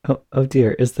 Oh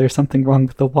dear, is there something wrong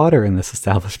with the water in this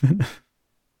establishment?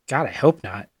 God, I hope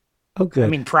not. Oh, good. I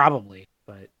mean, probably,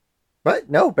 but But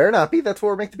no, better not be. That's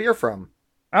where we make the beer from.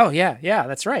 oh yeah,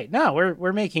 that's right. No,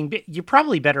 we're making. You're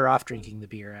probably better off drinking the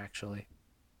beer, actually.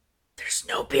 There's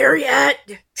no beer yet.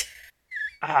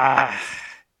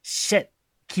 Shit.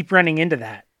 Keep running into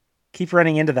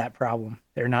that problem.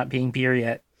 There not being beer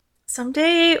yet.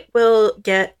 Someday we'll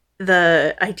get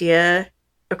the idea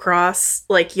across,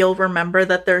 like you'll remember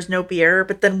that there's no beer,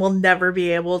 but then we'll never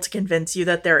be able to convince you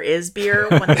that there is beer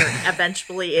when there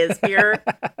eventually is beer.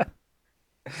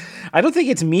 I don't think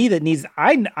it's me that needs.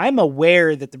 I'm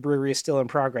aware that the brewery is still in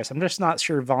progress. I'm just not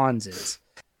sure Vaughn's is.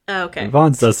 Okay.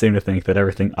 Vons does seem to think that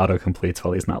everything auto-completes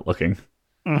while he's not looking.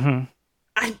 Mm-hmm.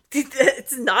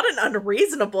 It's not an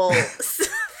unreasonable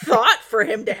thought for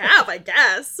him to have, I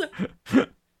guess.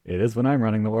 It is when I'm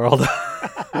running the world.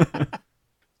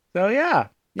 So yeah.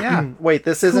 Wait,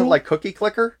 this isn't Cool. like Cookie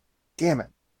Clicker? Damn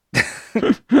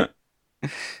it.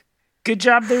 Good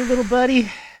job there, little buddy.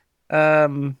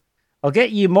 I'll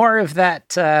get you more of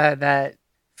that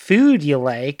food you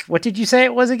like. What did you say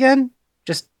it was again?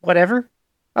 Just whatever?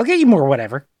 I'll get you more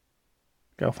whatever.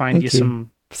 Go find Thank you you,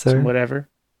 some sir. whatever.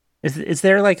 Is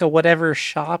there like a whatever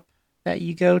shop that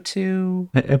you go to?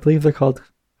 I believe they're called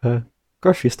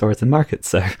grocery stores and markets,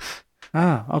 sir.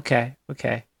 Oh, okay.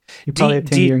 You probably Do-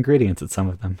 obtain do- your ingredients at some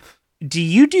of them. Do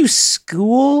you do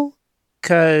school?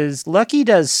 Because Lucky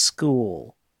does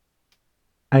school.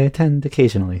 I attend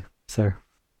occasionally, sir.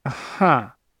 Huh.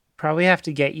 Probably have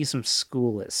to get you some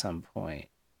school at some point.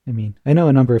 I mean, I know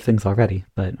a number of things already,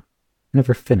 but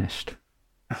never finished.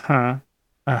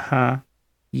 Uh-huh.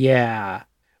 Yeah.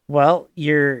 Well,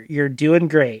 you're doing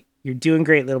great. You're doing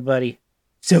great, little buddy.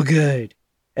 So good.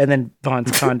 And then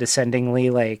Vaughn's condescendingly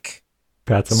like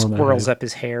Pats him on the squirrels head. up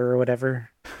his hair or whatever.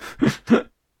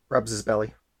 Rubs his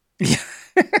belly.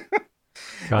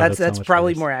 God, That's so much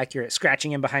probably worse. more accurate.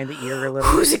 Scratching him behind the ear a little.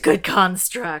 Who's a good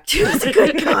construct? Who's a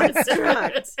good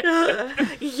construct?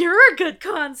 You're a good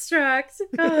construct.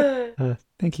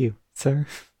 Thank you, sir.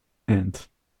 And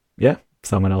yeah,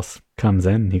 someone else comes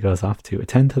in and he goes off to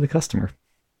attend to the customer.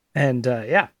 And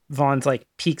yeah, Vaughn's like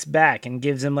peeks back and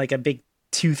gives him like a big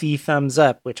toothy thumbs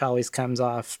up, which always comes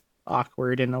off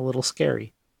awkward and a little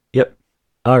scary. Yep.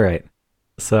 All right.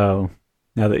 So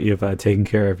now that you've taken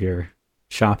care of your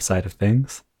shop side of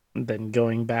things, And then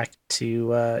going back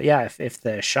to if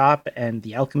the shop and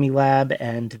the alchemy lab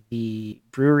and the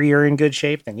brewery are in good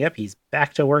shape, then yep, he's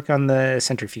back to work on the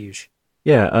centrifuge.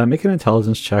 yeah, make an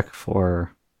intelligence check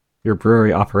for your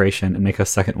brewery operation and make a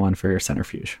second one for your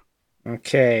centrifuge.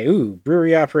 Okay,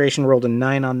 brewery operation rolled a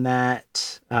 9 on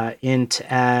that.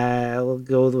 I'll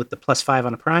go with the +5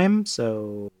 on a prime,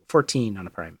 so 14 on a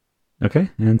prime. Okay,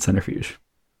 and centrifuge.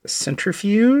 The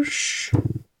centrifuge,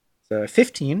 so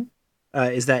 15.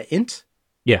 Is that int?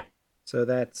 Yeah. So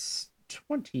that's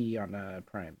 20 on a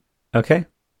prime. Okay.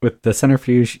 With the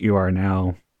centrifuge, you are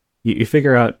now you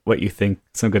figure out what you think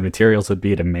some good materials would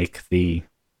be to make the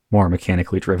more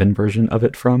mechanically driven version of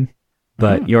it from.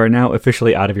 But you are now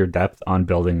officially out of your depth on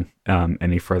building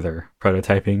any further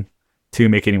prototyping. To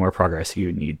make any more progress,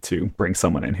 you need to bring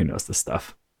someone in who knows this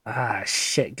stuff. Ah,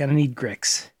 shit, gonna need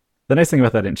Grix. The nice thing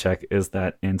about that int check is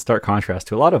that in stark contrast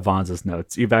to a lot of Vaughn's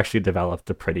notes, you've actually developed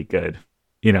a pretty good,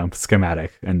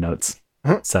 schematic and notes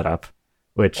setup,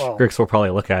 which Well- Grix will probably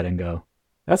look at and go,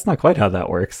 that's not quite how that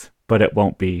works, but it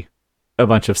won't be a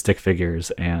bunch of stick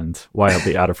figures and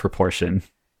wildly out of proportion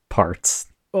parts.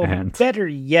 Well, And- better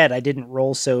yet, I didn't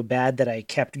roll so bad that I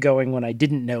kept going when I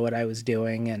didn't know what I was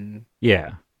doing, and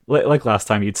Yeah. Like last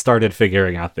time, you'd started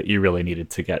figuring out that you really needed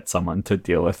to get someone to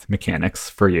deal with mechanics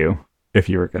for you if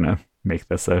you were going to make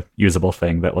this a usable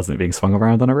thing that wasn't being swung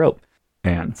around on a rope.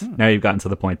 And now you've gotten to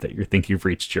the point that you think you've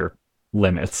reached your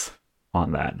limits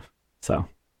on that. So,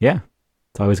 yeah,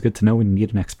 it's always good to know when you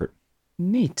need an expert.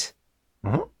 neat.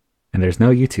 And there's no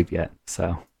YouTube yet,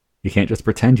 so you can't just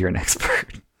pretend you're an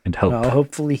expert and hope. Well,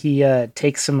 hopefully he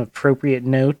takes some appropriate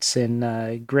notes in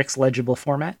Grix legible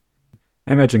format.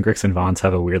 I imagine Grix and Vaughn's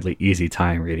have a weirdly easy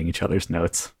time reading each other's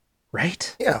notes.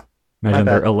 Right? Yeah. Imagine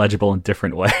My they're bad. illegible in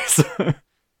different ways.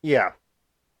 Yeah.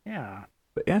 Yeah.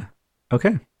 But yeah,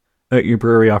 okay. Your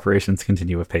brewery operations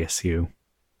continue apace. You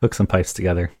hook some pipes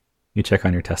together. You check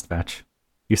on your test batch.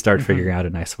 You start figuring out a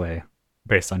nice way,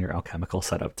 based on your alchemical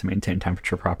setup, to maintain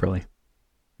temperature properly.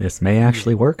 This may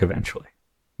actually work eventually.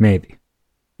 Maybe.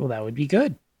 Well, that would be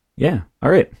good. Yeah, all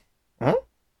right. Huh?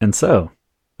 And so,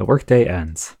 the workday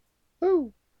ends.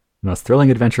 Ooh. The most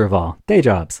thrilling adventure of all, day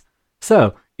jobs.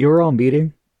 So, you were all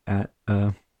meeting at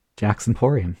Jack's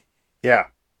Emporium. Yeah.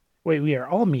 Wait, we are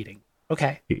all meeting.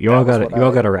 Okay. You all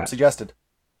got a rat. Suggested.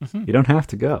 You don't have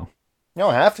to go. You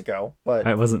don't have to go, but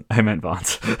I meant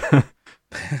Vaughn's.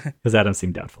 Because Adam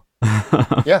seemed doubtful.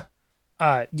 yeah.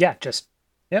 Yeah, just,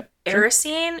 yep. sure.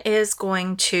 Erisine is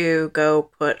going to go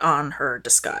put on her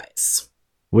disguise.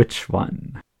 Which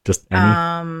one? Just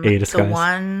any? A disguise? The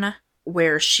one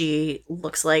where she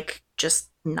looks like just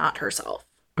not herself.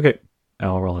 Okay.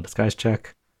 I'll roll a disguise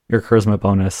check. Your charisma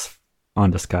bonus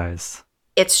on disguise.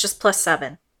 It's just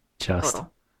 +7 Just.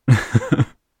 total.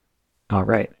 All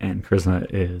right. And charisma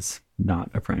is not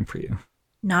a prime for you.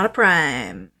 Not a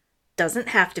prime. Doesn't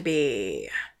have to be.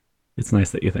 It's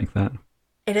nice that you think that.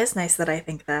 It is nice that I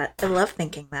think that. I love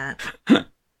thinking that.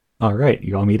 All right.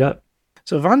 You all meet up.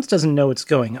 So Vance doesn't know what's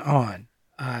going on.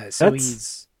 So That's-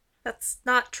 he's, That's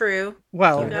not true.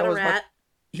 well, You that got a was my- rat.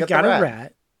 he got got the a rat.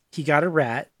 rat. He got a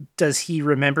rat. Does he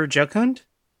remember Jokund?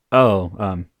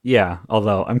 Oh, yeah.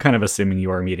 Although I'm kind of assuming you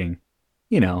are meeting,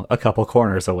 a couple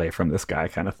corners away from this guy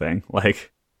kind of thing.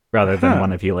 Like, rather than Huh.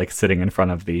 one of you, like, sitting in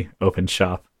front of the open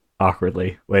shop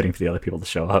awkwardly waiting for the other people to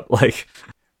show up. Like,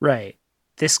 Right.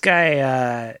 This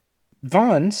guy,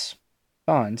 Vons,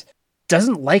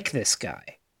 doesn't like this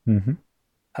guy. mhm.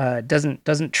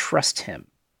 Doesn't trust him.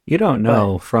 You don't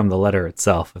know from the letter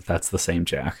itself if that's the same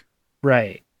Jack.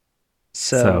 Right.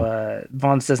 So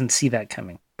Vons doesn't see that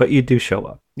coming. But you do show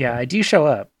up. Yeah, I do show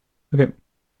up. Okay.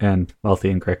 And Wealthy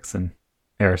and Grix and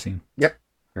Erisine. Yep.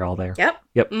 You're all there. Yep.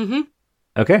 Mm-hmm.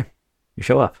 Okay. You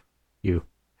show up. You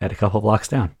head a couple blocks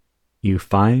down. You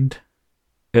find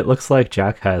it looks like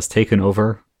Jack has taken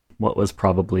over what was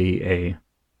probably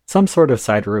some sort of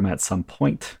side room at some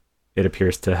point. It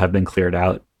appears to have been cleared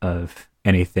out of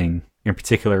anything in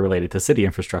particular related to city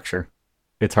infrastructure.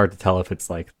 It's hard to tell if it's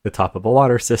like the top of a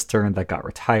water cistern that got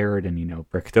retired and,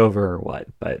 bricked over or what,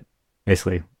 but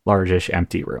basically largish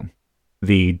empty room.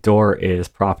 The door is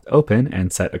propped open,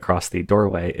 and set across the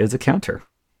doorway is a counter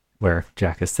where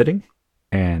Jack is sitting.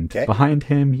 And Okay. behind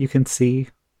him, you can see,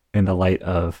 in the light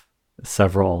of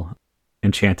several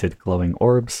enchanted glowing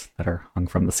orbs that are hung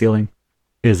from the ceiling,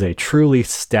 is a truly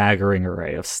staggering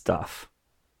array of stuff.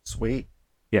 Sweet.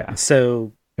 Yeah,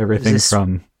 So everything this-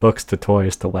 from books to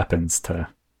toys to weapons to...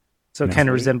 it Yeah. kind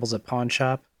of resembles a pawn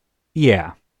shop.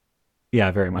 Yeah,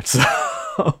 very much so.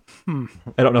 Hmm.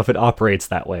 I don't know if it operates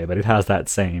that way, but it has that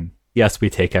same, yes, we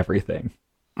take everything.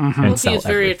 Mhm. And Wealthy sell is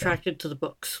very everything. attracted to the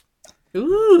books.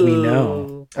 Ooh. We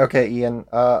know. Okay, Ian.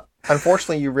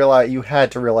 Unfortunately, you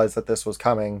had to realize that this was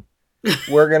coming.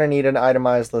 We're gonna need an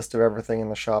itemized list of everything in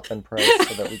the shop and price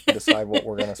so that we can decide what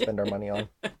we're gonna spend our money on.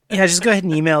 Yeah, just go ahead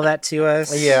and email that to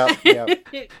us. Yeah.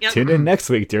 Yep. Tune in next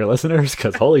week, dear listeners,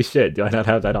 because holy shit, do I not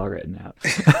have that all written out?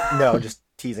 No, just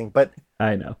teasing. But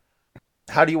I know.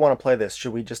 how do you want to play this?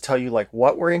 Should we just tell you like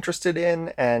what we're interested in,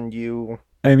 and you?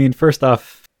 I mean, first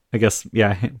off, I guess,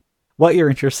 yeah, what you're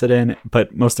interested in,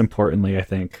 but most importantly, I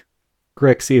think,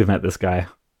 Grix, you've met this guy.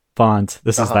 Font,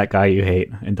 this is Uh-huh. that guy you hate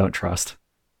and don't trust.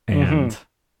 And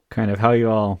kind of how you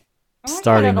all I kinda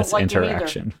starting don't this like him either.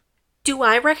 interaction. Do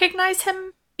I recognize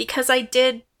him? Because I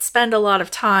did spend a lot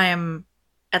of time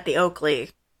at the Oakley.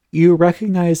 You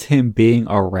recognize him being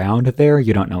around there,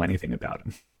 you don't know anything about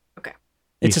him.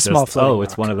 It's He's a small just, floating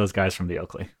it's rock. one of those guys from the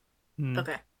Oakley Mm.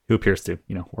 Okay. who appears to,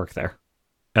 work there.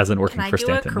 As in working Can I for do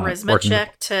a Stanton. not charisma working-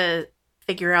 check to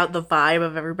figure out the vibe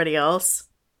of everybody else?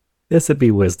 This would be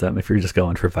wisdom if you're just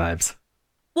going for vibes.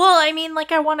 Well, I mean,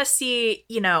 I want to see,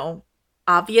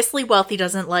 obviously Wealthy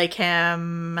doesn't like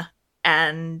him,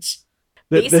 and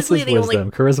This is Basically, the only- wisdom.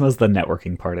 Charisma is the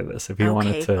networking part of this. If you okay,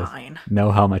 wanted to fine.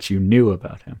 know how much you knew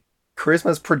about him.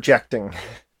 Charisma's projecting.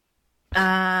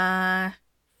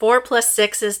 4 plus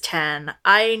 6 is 10.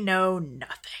 I know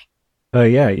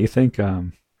nothing. Yeah, you think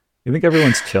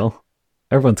everyone's chill.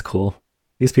 Everyone's cool.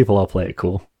 These people all play it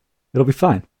cool. It'll be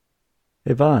fine.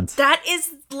 Hey, Bonds. That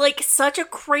is such a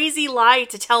crazy lie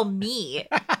to tell me.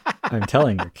 I'm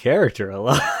telling your character a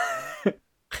lot.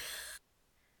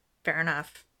 Fair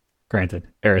enough. Granted,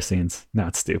 Erisine's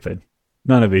not stupid.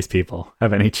 None of these people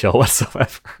have any chill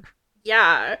whatsoever.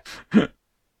 Yeah.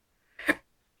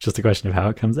 Just a question of how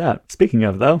it comes out. Speaking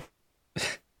of, though,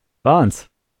 Bonds,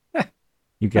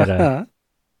 you get a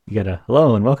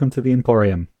hello and welcome to the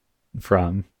Emporium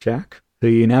from Jack, who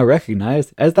you now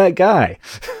recognize as that guy.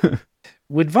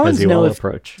 Would As Vons you know all if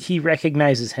approach, he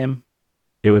recognizes him?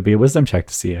 it would be a wisdom check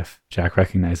to see if Jack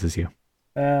recognizes you.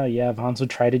 Yeah, Vons would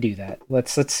try to do that.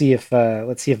 Let's see if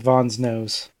Vons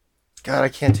knows. God, I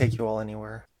can't take you all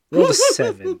anywhere. Roll a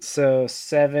 7. So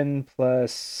 7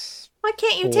 plus. Why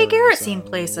can't you take 4 is Erisine 11.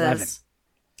 places?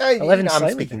 11 I'm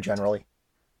slightly speaking different. generally.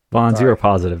 Bonds, Sorry. you're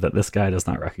positive that this guy does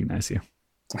not recognize you.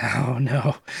 Oh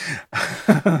no.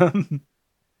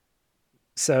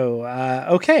 So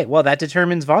okay, well that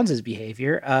determines Vons'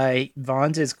 behavior.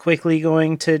 Vons is quickly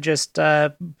going to just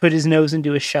put his nose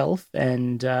into a shelf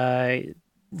and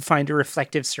find a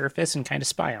reflective surface and kind of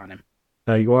spy on him.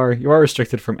 You are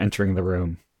restricted from entering the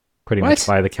room, pretty much What?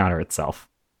 by the counter itself.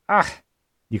 Ah,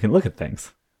 You can look at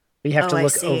things. you have Oh, to I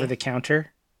look see. over the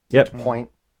counter. Yep. Point.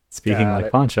 Speaking Got like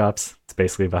it. pawn shops, it's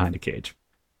basically behind a cage.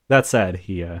 That said,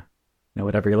 he,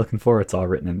 whatever you're looking for, it's all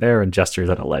written in there and gestures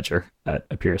at a ledger that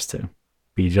appears to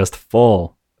be just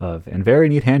full of, in very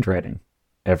neat handwriting,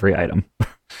 every item.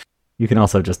 You can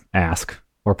also just ask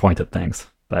or point at things,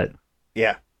 but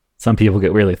Yeah. some people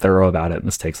get really thorough about it, and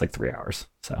this takes like 3 hours.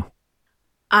 So,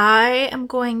 I am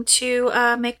going to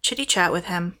make chitty chat with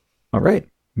him. all right,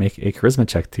 make a charisma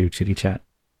check to chitty chat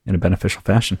in a beneficial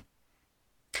fashion.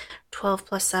 12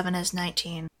 plus 7 is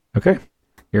 19. Okay,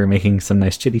 you're making some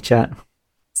nice chitty chat.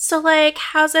 So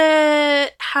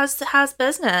how's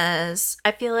business?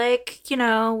 I feel like,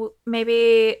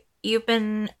 maybe you've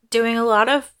been doing a lot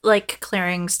of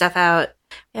clearing stuff out.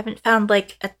 We haven't found a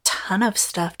ton of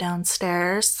stuff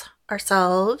downstairs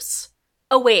ourselves.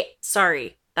 Oh wait,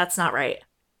 sorry. That's not right.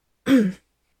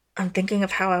 I'm thinking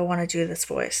of how I want to do this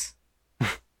voice.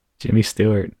 Jimmy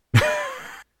Stewart.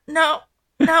 No,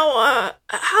 how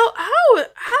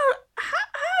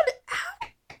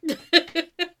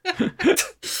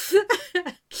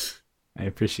I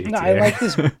appreciate No, you. I like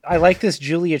this. I like this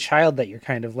Julia Child that you're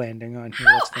kind of landing on here.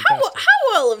 That's fantastic.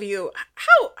 How well have you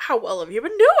how well have you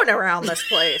been doing around this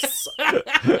place?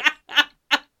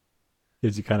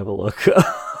 Gives you kind of a look.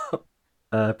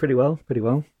 Pretty well.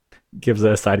 Gives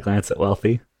a side glance at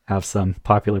Wealthy. Have some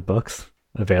popular books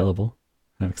available.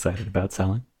 I'm excited about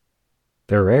selling.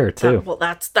 They're rare too. Well,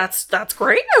 that's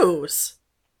great news.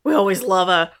 We always love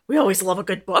a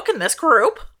good book in this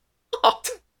group. Oh.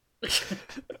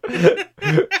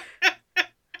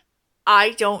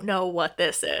 I don't know what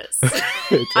this is.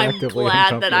 It's I'm actively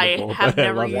glad that I uncomfortable, have but I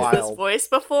never love used it. this voice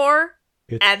before,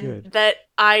 It's and good. that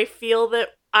I feel that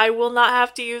I will not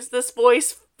have to use this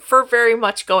voice for very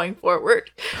much going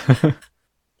forward.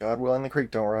 God willing, the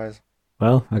creek don't rise.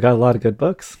 Well, I got a lot of good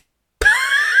books.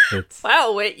 It's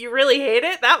Wow, wait, you really hate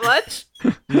it that much?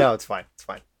 No, it's fine. It's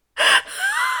fine.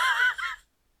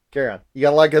 Carry on. You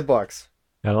got a lot of good books.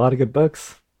 got a lot of good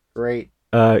books. Great.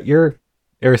 You're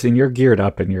Erisine, you're geared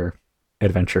up in your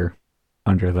adventure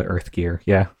under the earth gear.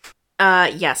 Yeah.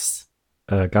 Yes.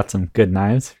 Got some good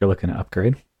knives if you're looking to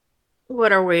upgrade.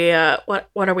 What are we looking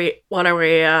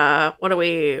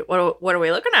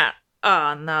at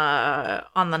on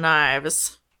the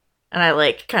knives? And I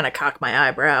like kind of cock my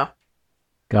eyebrow.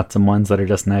 Got some ones that are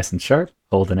just nice and sharp,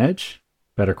 hold an edge,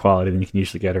 better quality than you can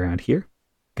usually get around here.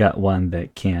 Got one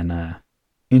that can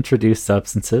introduce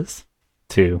substances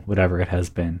to whatever it has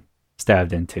been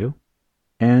stabbed into.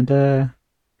 And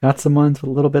got some ones with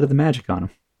a little bit of the magic on them.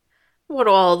 What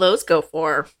do all those go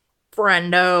for,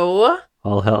 friendo?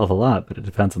 All hell of a lot, but it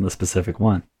depends on the specific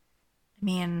one. I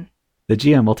mean, The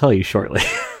GM will tell you shortly.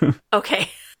 okay.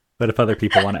 But if other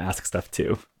people want to ask stuff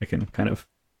too, I can kind of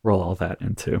roll all that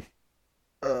into.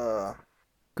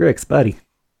 Grix, buddy.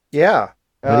 Yeah.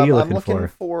 What are you I'm looking looking for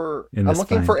for in I'm this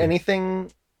looking for binder?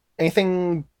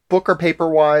 anything book or paper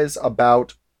wise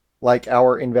about like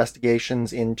our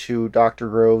investigations into Dr.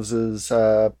 Groves's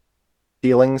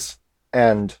dealings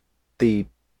and the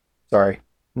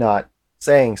not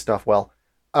saying stuff well.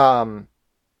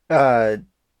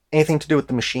 Anything to do with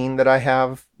the machine that I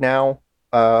have now,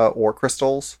 or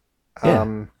crystals.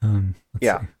 Yeah. Let's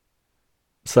Yeah. see.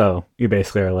 So you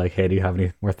basically are like, hey, do you have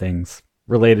any more things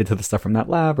related to the stuff from that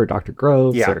lab or Dr.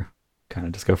 Groves? Yeah. Or kind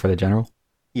of just go for the general?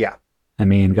 Yeah. I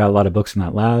mean, got a lot of books from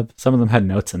that lab. Some of them had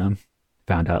notes in them.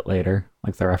 Found out later,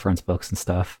 like the reference books and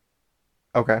stuff.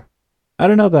 Okay. I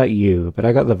don't know about you, but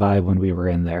I got the vibe when we were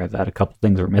in there that a couple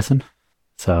things were missing.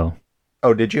 So,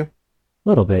 Oh, did you? a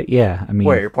little bit, yeah. I mean,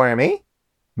 Wait, you're pointing at me?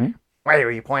 Me? Wait,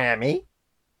 were you pointing at me?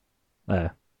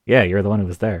 yeah, you're the one who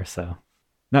was there, so.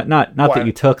 Not What? that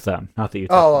you took them. Not that you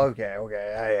took Oh, them.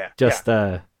 okay. Yeah. Just,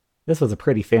 this was a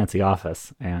pretty fancy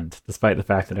office, and despite the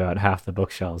fact that about half the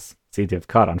bookshelves seemed to have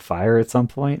caught on fire at some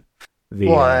point,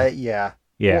 yeah.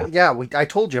 yeah, Well, yeah, I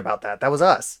told you about that. That was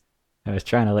us. I was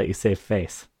trying to let you save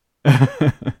face.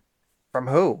 From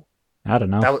who? I don't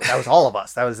know. That was all of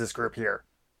us. That was this group here.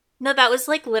 No, that was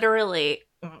like literally.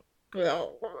 It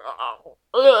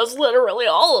was literally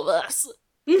all of us.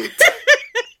 You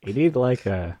need like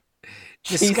a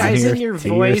Disguising your tea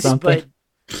or voice, something.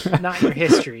 but not your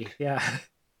history. Yeah.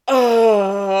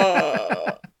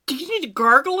 Do you need to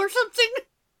gargle or something?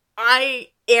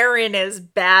 Erin is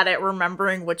bad at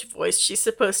remembering which voice she's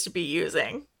supposed to be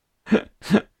using.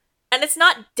 And it's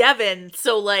not Devin,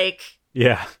 so like.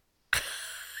 Yeah.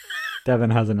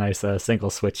 Devin has a nice single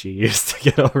switch you use to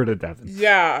get over to Devin.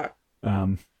 Yeah.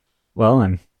 Well,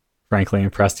 I'm frankly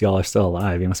impressed y'all are still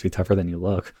alive. You must be tougher than you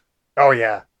look. Oh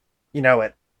yeah, you know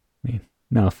it.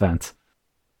 No offense.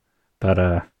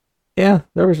 But, yeah,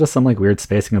 there was just some, like, weird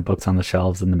spacing of books on the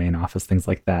shelves in the main office, things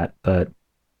like that. But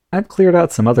I've cleared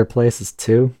out some other places,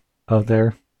 too, of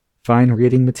their fine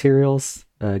reading materials.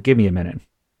 Give me a minute.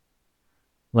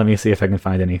 Let me see if I can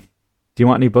find any. Do you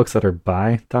want any books that are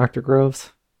by Dr.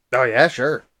 Groves? Oh yeah,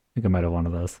 sure. I think I might have one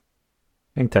of those.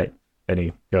 Hang tight. And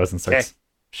he goes and starts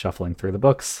shuffling through the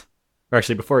books. Or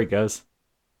actually, before he goes,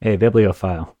 hey,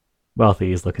 bibliophile.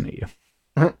 Wealthy is looking at you.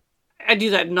 I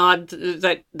do that nod,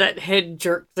 that head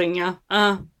jerk thing, yeah.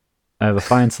 I have a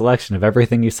fine selection of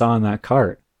everything you saw in that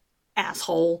cart.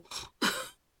 Asshole.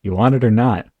 You want it or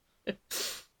not?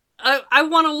 I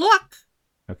want to look.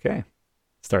 Okay.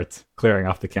 Starts clearing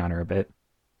off the counter a bit.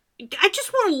 I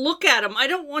just want to look at them. I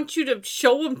don't want you to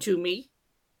show them to me.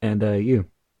 And you.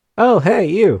 Oh, hey,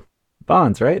 you.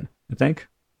 Bonds, right? I think.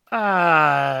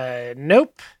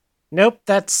 Nope. Nope,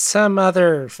 that's some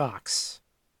other fox.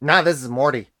 Nah, this is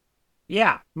Morty.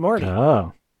 Yeah, Morty.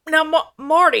 Oh. Now,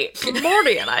 Morty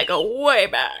and I go way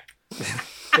back.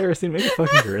 Seriously, make a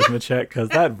fucking charisma check, because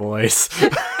that voice.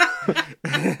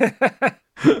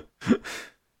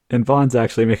 And Vaughn's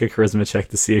actually make a charisma check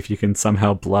to see if you can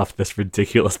somehow bluff this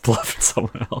ridiculous bluff with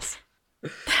someone else.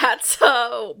 That's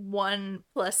 1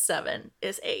 plus 7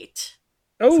 is 8.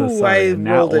 Oh, sorry, I a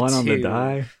nat rolled a 1 on the 2.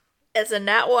 die. It's a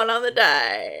nat 1 on the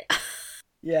die.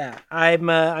 Yeah, I'm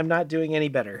not doing any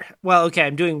better. Well, okay,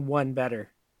 I'm doing 1 better.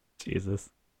 Jesus.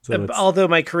 So that's- Although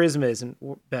my charisma isn't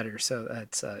better, so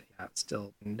that's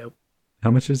still nope.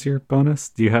 how much is your bonus?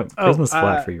 Do you have charisma's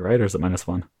flat for you, right? Or is it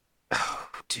 -1? Oh,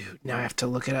 dude, now I have to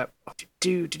look it up.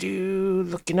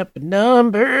 Looking up a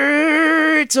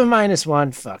number. It's a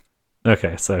 -1. Fuck.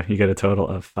 Okay, so you get a total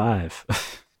of 5.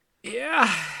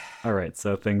 Yeah. All right,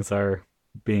 so things are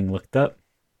being looked up.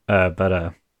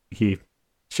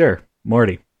 Sure,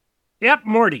 Morty. Yep,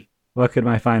 Morty. What could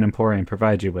my fine emporium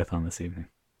provide you with on this evening?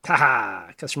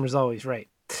 Haha, customer's always right.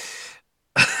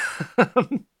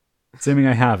 Assuming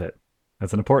I have it.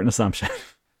 That's an important assumption.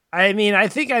 I mean, I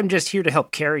think I'm just here to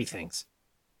help carry things.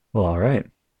 Well, all right.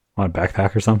 Want a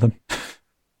backpack or something?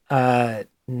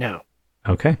 No.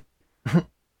 Okay.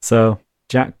 So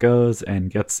Jack goes and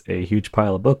gets a huge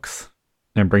pile of books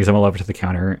and brings them all over to the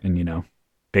counter in,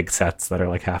 big sets that are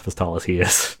like half as tall as he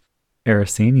is.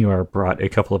 Aracene, you are brought a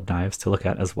couple of knives to look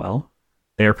at as well.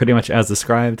 They are pretty much as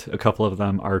described. A couple of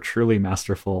them are truly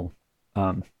masterfully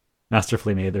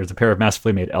made. There's a pair of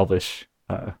masterfully made elvish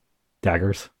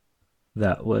daggers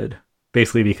that would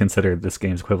basically be considered this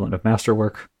game's equivalent of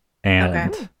masterwork.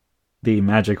 And the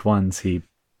magic ones he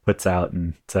puts out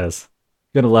and says,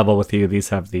 "Gonna level with you. These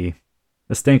have the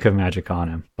stink of magic on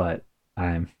them, but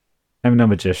I'm no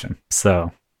magician,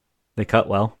 so they cut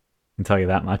well. I can tell you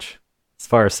that much. As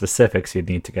far as specifics, you'd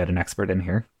need to get an expert in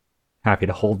here. Happy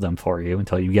to hold them for you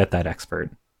until you get that expert,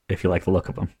 if you like the look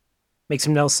of them." Makes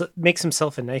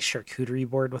himself a nice charcuterie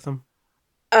board with him.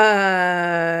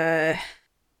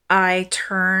 I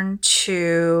turn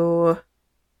to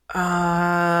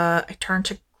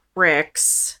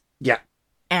Grix. Yeah.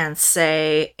 And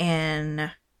say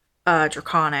in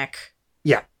Draconic.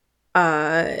 Yeah.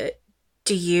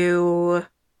 Do you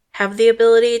have the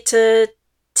ability to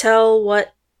tell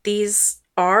what these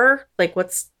are? Like,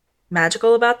 what's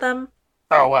magical about them?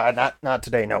 Oh, not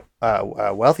today. No.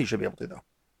 Wealthy should be able to though.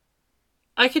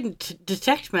 I can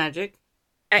detect magic.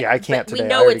 Yeah, I can't But today. we I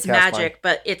know already it's cast magic,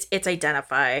 but it's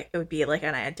identify. It would be like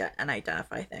an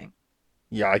identify thing.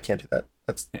 Yeah, I can't do that.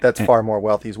 That's far more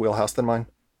Wealthy's wheelhouse than mine.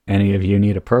 Any of you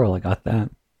need a pearl? I got that.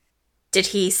 Did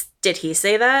he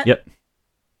say that? Yep.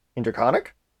 In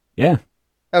Draconic? Yeah.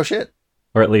 Oh shit.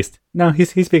 Or at least, no, he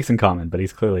speaks in common, but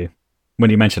he's clearly, when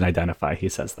you mention identify, he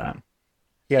says that.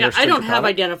 Yeah, I don't have Draconic?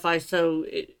 identify, so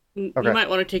you might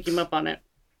want to take him up on it.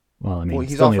 Well, I mean, Well,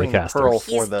 he's it's only the offering the caster. pearl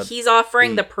for He's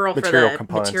offering the pearl for material the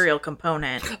components. material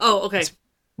component. Oh, okay.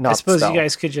 Not I suppose spell. you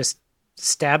guys could just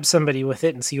stab somebody with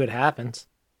it and see what happens.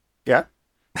 Yeah.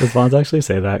 Does Vons actually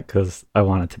say that? Because I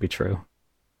want it to be true.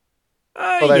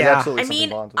 Well, that's Yeah. absolutely I something mean,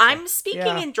 Vons would say. I'm speaking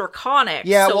Yeah. in Draconic.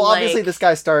 Yeah, so well, obviously like, this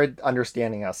guy started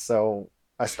understanding us, so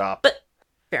I stopped. But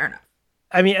fair enough.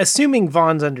 I mean, assuming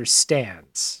Vaughn's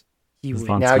understands, he Does would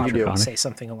Vons Now speak you do. Draconic? say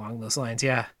something along those lines.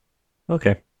 Yeah.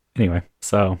 Okay. Anyway,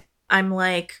 so I'm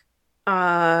like,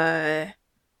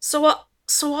 so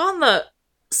on the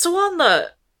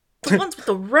ones with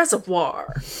the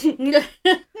reservoir,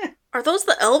 are those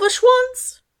the Elvish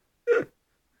ones?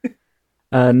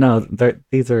 no,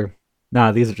 these are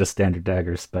just standard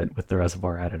daggers, but with the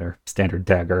reservoir added, or standard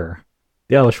dagger.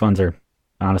 The Elvish ones are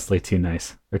honestly too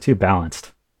nice. They're too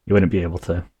balanced. You wouldn't be able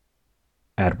to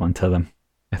add one to them,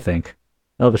 I think.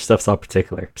 Elvish stuff's all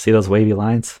particular. See those wavy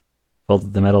lines?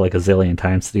 Folded the metal like a zillion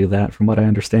times to do that, from what I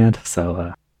understand.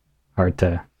 So hard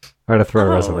to throw a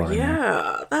reservoir in there.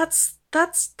 Yeah,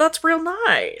 that's real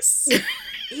nice.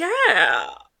 Yeah.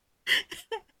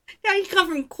 Yeah, you come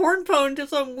from cornpone to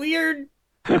some weird.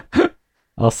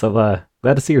 Also,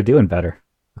 glad to see you're doing better.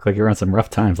 Looked like you were on some rough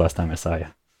times last time I saw you.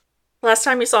 Last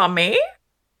time you saw me?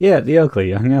 Yeah, at the Oakley,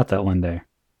 you hung out that one day.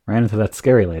 Ran into that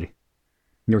scary lady.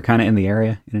 You were kind of in the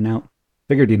area, in and out.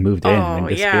 Figured you'd moved in and Oh then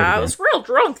disappeared yeah, I again. was real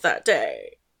drunk that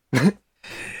day.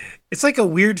 It's like a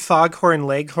weird Foghorn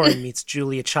Leghorn meets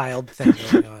Julia Child thing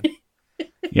going on.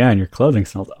 Yeah, and your clothing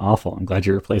smells awful. I'm glad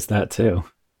you replaced that too.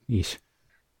 Yeesh.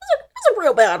 It's a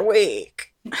real bad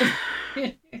week.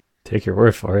 Take your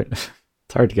word for it.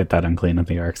 It's hard to get that unclean in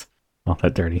the Arcs. Well,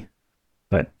 that dirty.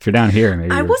 But if you're down here,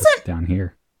 maybe I you're just wasn't- down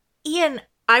here. Ian,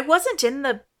 I wasn't in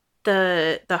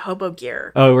the hobo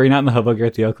gear. Oh, were you not in the hobo gear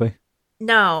at the Oakley?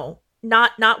 No,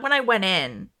 not when I went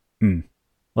in.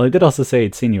 Well, he did also say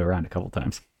he'd seen you around a couple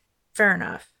times. Fair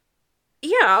enough.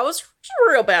 Yeah, it was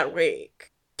a real bad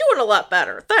week. Doing a lot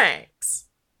better, thanks.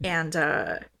 And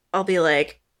I'll be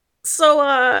like, so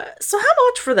how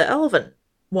much for the elven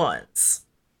ones?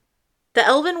 The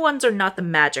elven ones are not the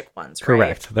magic ones, right?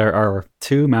 Correct. There are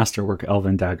 2 Masterwork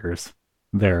Elven daggers.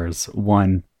 There's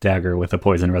one dagger with a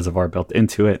poison reservoir built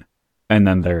into it, and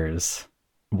then there's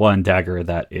one dagger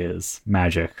that is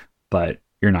magic, but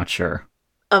you're not sure.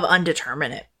 Of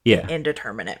undeterminate. Yeah.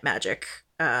 Indeterminate magic.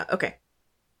 Okay.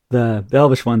 The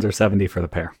Elvish ones are 70 for the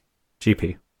pair.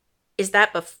 GP. Is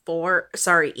that before...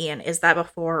 Sorry, Ian. Is that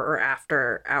before or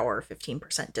after our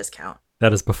 15% discount?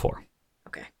 That is before.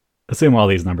 Okay. Assume all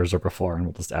these numbers are before, and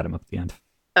we'll just add them up at the end.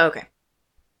 Okay.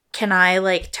 Can I,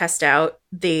 like, test out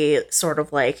the sort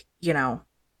of, like, you know,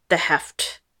 the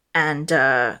heft and,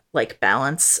 like,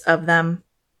 balance of them?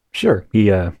 Sure.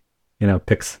 He,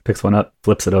 picks one up,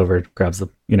 flips it over, grabs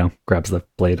the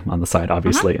blade on the side,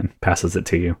 obviously, and passes it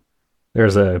to you.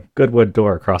 There's a good wood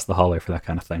door across the hallway for that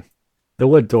kind of thing. The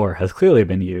wood door has clearly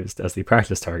been used as the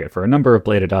practice target for a number of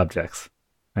bladed objects,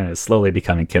 and is slowly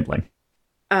becoming kindling.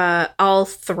 I'll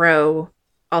throw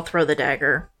the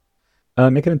dagger.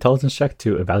 Make an intelligence check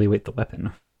to evaluate the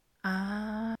weapon.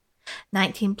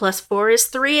 19 plus 4 is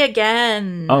 3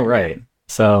 again. All right.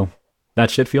 So that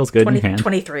shit feels good in your hand.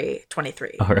 23.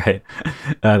 All right.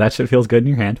 That shit feels good in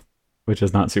your hand, which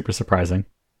is not super surprising.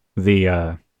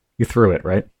 You threw it,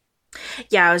 right?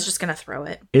 Yeah, I was just going to throw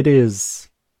it. It is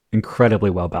incredibly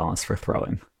well balanced for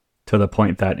throwing, to the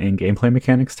point that in gameplay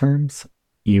mechanics terms,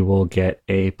 you will get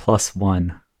a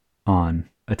 +1 on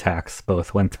attacks,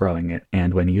 both when throwing it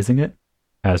and when using it,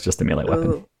 as just a melee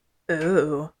weapon.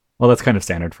 Ooh. Well, that's kind of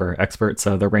standard for experts,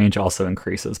 so the range also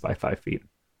increases by 5 feet.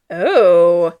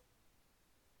 Oh.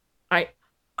 I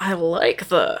like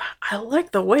the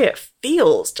way it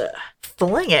feels to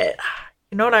fling it.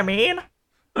 You know what I mean?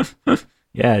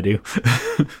 Yeah, I do.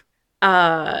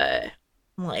 I'm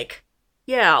like,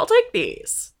 yeah, I'll take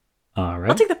these. All right.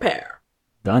 I'll take the pair.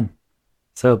 Done.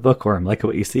 So, Bookworm, like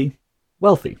what you see?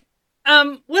 Wealthy.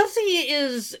 Wealthy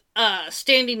is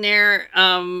standing there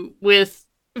with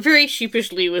very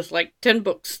sheepishly with like 10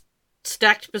 books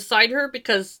stacked beside her,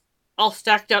 because all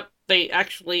stacked up they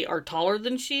actually are taller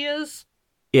than she is.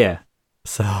 Yeah.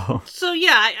 So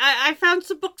yeah, I found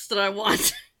some books that I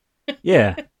want.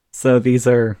 Yeah. So these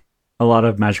are a lot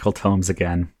of magical tomes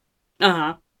again.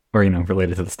 Uh-huh. Or,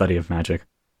 related to the study of magic.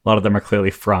 A lot of them are clearly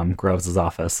from Groves'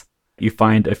 office. You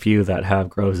find a few that have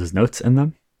Groves' notes in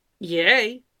them.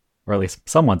 Yay. Or at least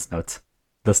someone's notes.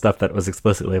 The stuff that was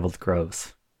explicitly labeled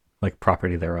Groves, like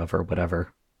property thereof or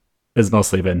whatever, has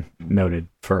mostly been noted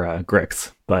for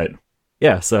Grix. But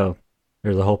yeah, so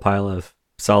there's a whole pile of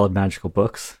solid magical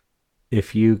books.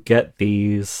 If you get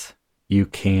these, you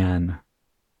can,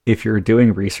 if you're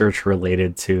doing research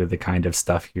related to the kind of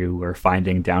stuff you were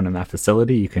finding down in that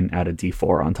facility, you can add a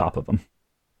D4 on top of them,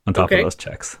 on top of those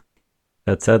checks.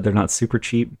 That said, they're not super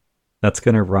cheap. That's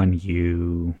going to run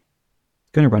you,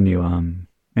 and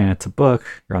it's a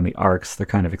book. You're on the ARCs. They're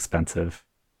kind of expensive.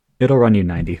 It'll run you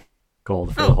 90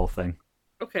 gold for the whole thing.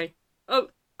 Okay.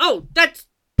 Oh, that's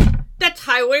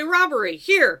highway robbery.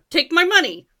 Here, take my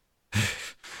money.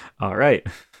 All right.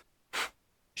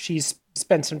 She's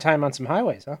spent some time on some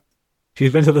highways, huh?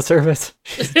 She's been to the service.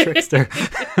 She's a trickster.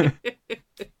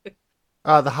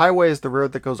 The highway is the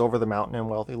road that goes over the mountain, and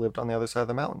Wealthy lived on the other side of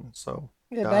the mountain. So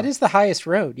Yeah, that is the highest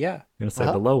road, yeah. I'm going to say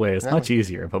the low way is much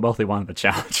easier, but Wealthy wanted the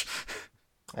challenge.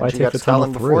 And Why she take got the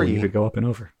Scotland tunnel before through? you. You could go up and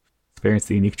over. Experience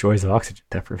the unique joys of oxygen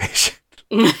deprivation.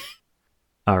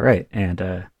 All right,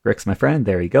 and Rick's my friend.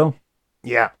 There you go.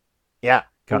 Yeah.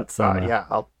 Got some.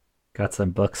 I'll... Got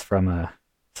some books from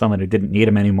someone who didn't need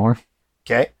them anymore.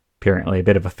 Okay. Apparently, a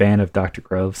bit of a fan of Dr.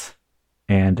 Groves,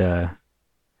 and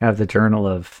have the journal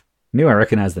of. Knew I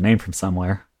recognized the name from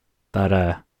somewhere, but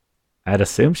I'd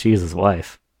assume she's his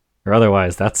wife, or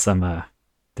otherwise that's some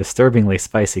disturbingly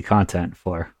spicy content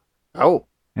for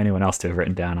anyone else to have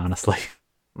written down. Honestly.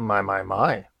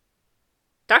 My.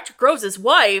 Dr. Groves'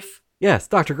 wife? Yes,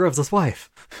 Dr. Groves' wife.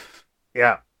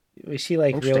 Yeah. Was she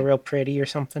like real pretty or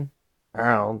something? I don't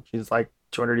know. She's like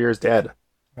 200 years dead.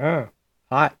 Oh,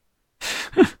 hot.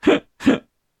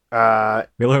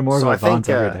 We learn more So about I think, Vons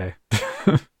every day.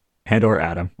 And or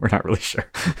Adam. We're not really sure.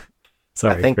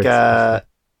 Sorry. I think Chris. I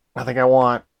think I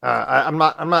want. I'm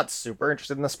not super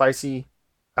interested in the spicy.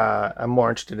 I'm more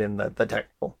interested in the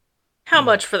technical. How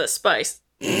much for the spice?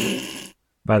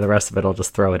 By the rest of it, I'll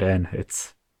just throw it in.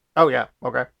 It's Oh yeah.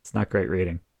 Okay. not great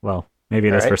reading. Well, maybe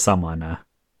it is for someone.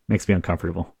 Makes me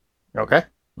uncomfortable. Okay.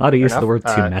 A lot of use of the enough. word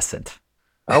tumescent.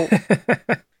 Oh,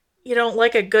 You don't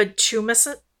like a good tumus?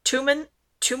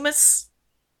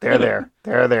 there.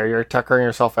 You're tuckering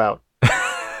yourself out.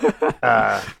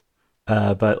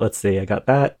 But let's see. I got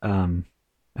that.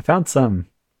 I found some.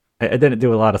 I didn't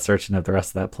do a lot of searching of the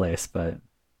rest of that place, but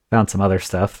found some other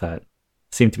stuff that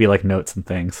seemed to be like notes and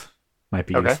things. Might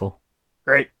be Okay. useful.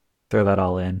 Great. Throw that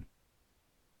all in.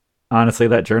 Honestly,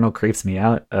 that journal creeps me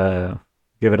out.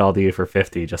 Give it all to you for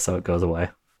 50 just so it goes away.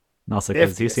 And also because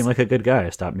 50. you seem like a good guy.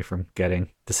 Stop me from getting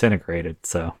disintegrated,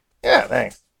 so. Yeah,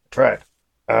 thanks. Tried.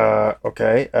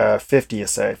 Okay. 50 you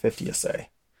say. 50 you say.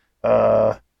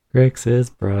 Grix is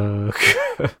broke.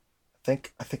 I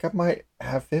think I might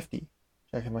have 50.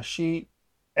 Checking my sheet.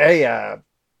 Hey,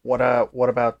 what do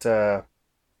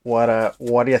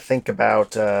you think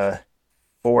about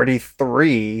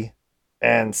 43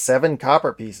 and 7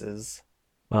 copper pieces?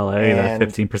 Well, I have a And,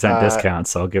 15% discount,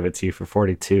 so I'll give it to you for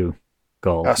 42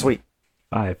 gold. Oh, sweet.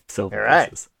 5 silver All right.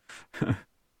 pieces.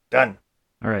 Done.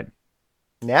 All right.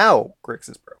 Now Grix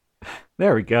is broke.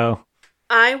 There we go.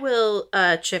 I will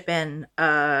chip in.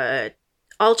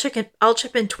 I'll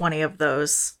chip in 20 of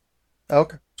those.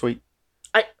 Okay, sweet.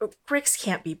 Grix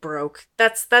can't be broke.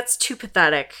 That's too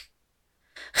pathetic.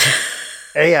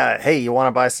 Hey, you want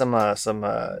to buy some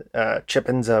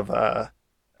chippings of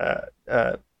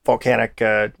volcanic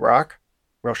rock?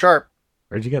 Real sharp.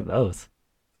 Where'd you get those?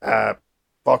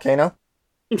 Volcano?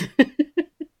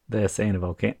 They're saying a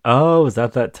volcano. Oh, is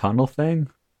that tunnel thing?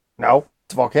 No,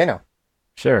 it's a volcano.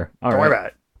 Sure. All Don't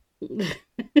right. worry about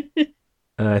it.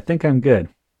 I think I'm good.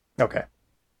 Okay.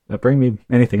 Bring me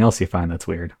anything else you find that's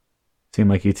weird. Seem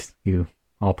like you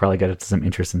all probably get into some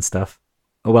interesting stuff.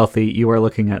 Wealthy, you are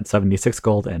looking at 76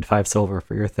 gold and 5 silver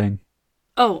for your thing,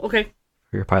 Oh, okay.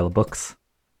 for your pile of books.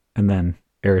 And then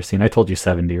Erisine, I told you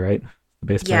 70, right? The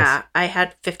base Yeah, price? I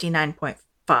had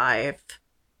 59.5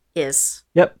 is.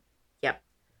 Yep. Yep.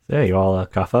 So yeah, you all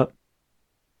cough up.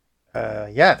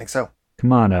 Yeah, I think so.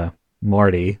 Come on,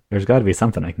 Morty. There's got to be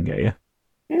something I can get you.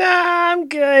 Nah, I'm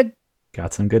good.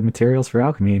 Got some good materials for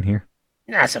alchemy in here.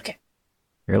 Nah, it's okay.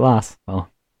 Your loss. Well,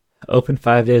 open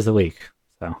 5 days a week,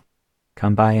 so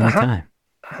come by anytime.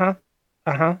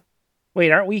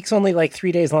 Wait, aren't weeks only like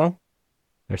 3 days long?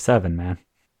 They're 7, man.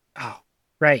 Oh,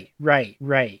 right.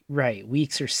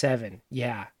 Weeks are 7.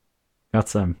 Yeah. Got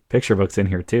some picture books in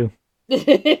here too. Get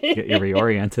you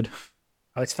reoriented.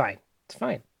 Oh, it's fine. It's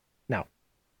fine. No,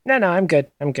 I'm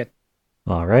good.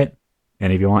 All right.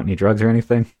 Any of you want any drugs or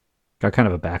anything? Got kind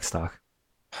of a backstock.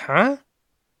 Huh?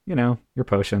 You know, your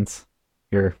potions,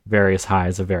 your various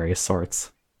highs of various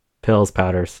sorts. Pills,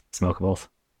 powders, smokables,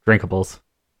 drinkables.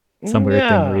 Some weird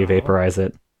thing where you No. vaporize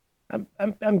it.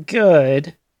 I'm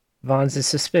good. Vaughn's is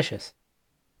suspicious.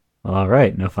 All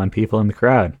right. No fun people in the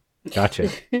crowd. Gotcha.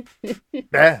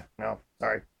 No,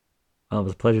 sorry. Well, it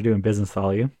was a pleasure doing business with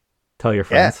all of you. Tell your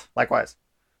Yeah, friends. likewise.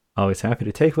 Always happy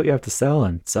to take what you have to sell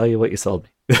and sell you what you sold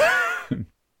me.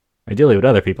 Ideally, what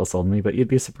other people sold me, but you'd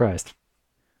be surprised.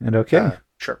 And okay.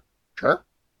 Sure.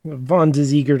 Vaughn's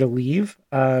is eager to leave.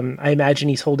 I imagine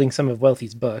he's holding some of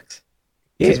Wealthy's books.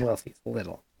 Because Yeah. Wealthy's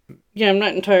little. Yeah, I'm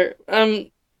not entire.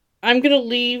 I'm gonna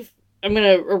leave. I'm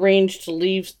gonna arrange to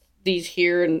leave these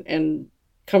here and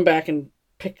come back and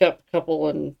pick up a couple,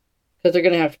 and because they're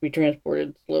gonna have to be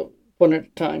transported slow, one at a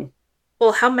time.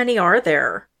 Well, how many are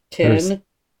there? 10. There's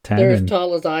 10 They're as and,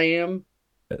 tall as I am.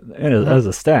 and as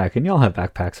a stack, and y'all have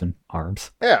backpacks and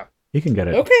arms. Yeah. You can get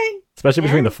it. Okay. Especially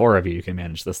between the 4 of you, you can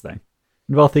manage this thing.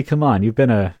 And Wealthy, come on. You've been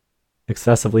a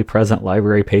excessively present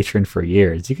library patron for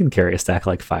years. You can carry a stack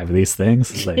like 5 of these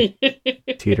things as they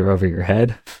teeter over your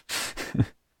head.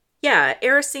 Yeah,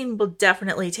 Erisine will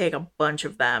definitely take a bunch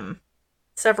of them.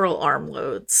 Several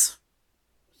armloads.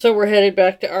 So we're headed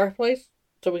back to our place,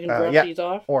 so we can drop Yeah. these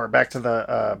off. Or back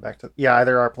to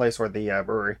either our place or the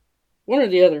brewery. One or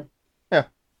the other.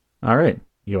 All right.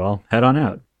 You all head on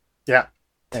out. Yeah.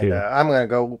 And To- I'm gonna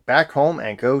go back home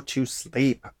and go to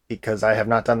sleep because I have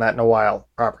not done that in a while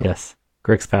properly. Yes.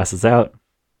 Grix passes out.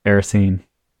 Erisine,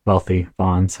 Wealthy,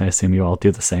 Vons. I assume you all do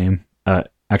the same.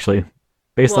 Actually,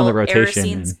 based on the Well, rotation.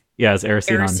 Erisine's- And, yeah, is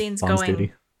Erisine Erisine's on Vons going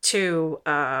duty? to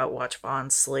watch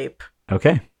Vaughn sleep.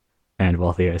 Okay. And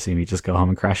Wealthy, I assume you just go home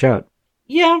and crash out.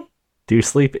 Yeah. Do you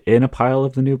sleep in a pile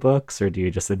of the new books, or do you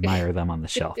just admire them on the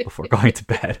shelf before going to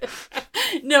bed?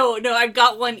 No, I've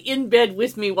got one in bed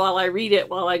with me while I read it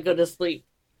while I go to sleep.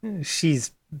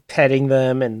 She's petting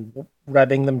them and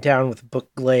rubbing them down with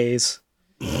book glaze,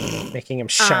 making them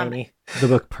shiny. The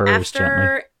book purrs gently.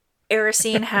 After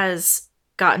Erisine has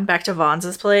gotten back to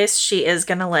Vaughn's place, she is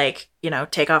gonna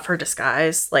take off her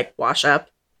disguise, wash up,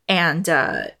 and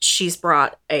she's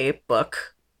brought a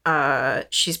book.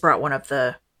 She's brought one of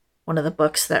the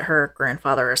books that her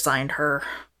grandfather assigned her.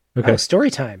 Okay. Oh, story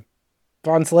time.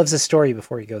 Vaughn's loves a story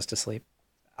before he goes to sleep.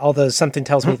 Although something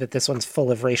tells me that this one's full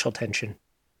of racial tension.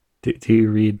 Do you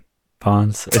read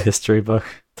Vons, a history book,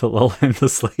 to lull him to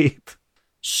sleep?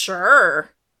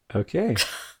 Sure. Okay.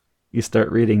 You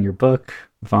start reading your book.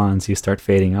 Vons, you start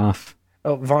fading off.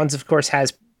 Oh, Vaughn's, of course,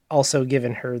 has also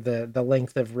given her the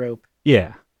length of rope.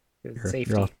 Yeah. For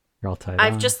safety. You're all tied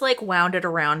I've on. just like wound it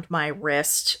around my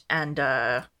wrist and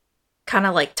kind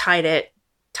of like tied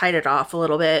it off a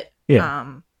little bit. Yeah.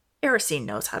 Erisine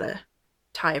knows how to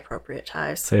tie appropriate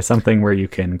ties. Say something where you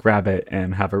can grab it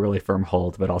and have a really firm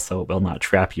hold, but also it will not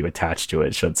trap you attached to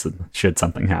it should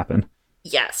something happen.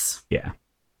 Yes. Yeah.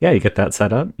 Yeah, you get that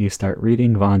set up. You start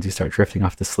reading. Vons, you start drifting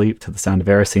off to sleep to the sound of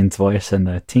Erisine's voice and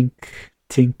the tink,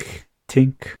 tink,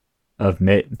 tink of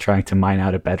Mitt trying to mine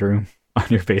out a bedroom on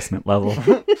your basement level.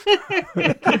 Before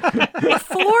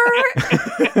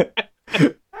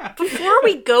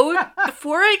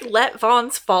I let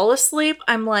Vons fall asleep,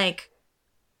 I'm like,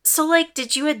 so like,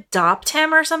 did you adopt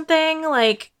him or something?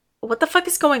 Like, what the fuck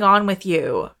is going on with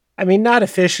you? I mean, not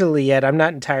officially yet. I'm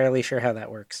not entirely sure how that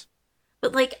works.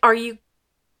 But like, did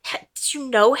you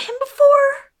know him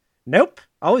before? Nope.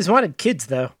 Always wanted kids,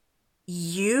 though.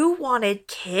 You wanted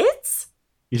kids?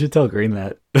 You should tell Green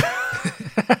that.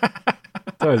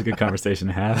 It's always a good conversation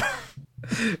to have.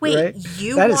 Wait, Right?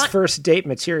 That is first date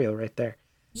material right there.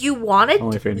 You wanted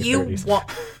Only if you're in your 30s.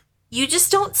 You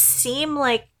just don't seem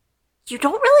like you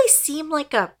don't really seem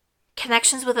like a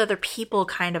connections with other people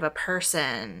kind of a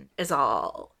person is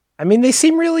all. I mean, they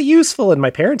seem really useful, and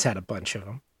my parents had a bunch of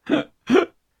them.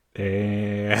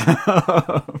 Damn.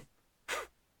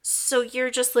 So you're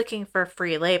just looking for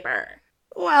free labor.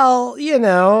 Well,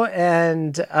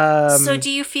 and So do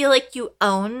you feel like you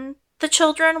own the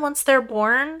children once they're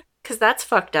born? Because that's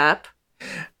fucked up.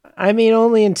 I mean,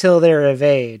 only until they're of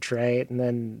age, right?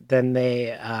 And then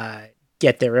they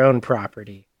get their own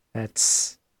property.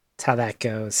 That's how that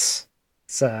goes.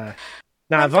 So,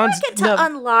 I get to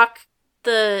unlock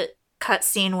the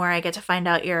cutscene where I get to find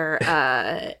out your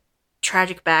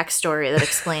tragic backstory that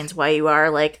explains why you are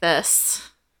like this.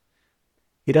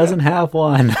 He doesn't have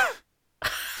one.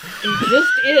 He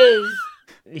just is.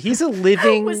 He's a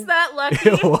living. Was that lucky?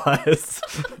 It was.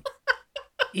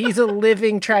 He's a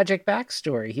living tragic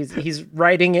backstory. He's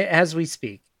writing it as we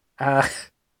speak.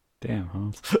 Damn,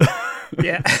 Holmes.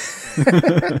 Yeah.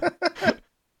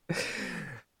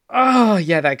 Oh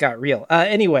yeah, that got real.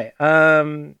 Anyway,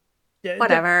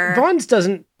 Whatever. Vons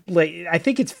doesn't like. I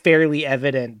think it's fairly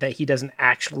evident that he doesn't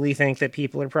actually think that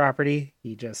people are property.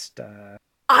 He just.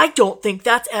 I don't think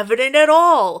that's evident at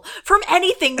all from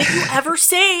anything that you ever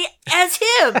say as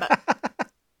him.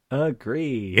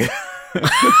 Agree.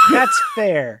 That's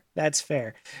fair. That's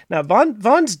fair. Now,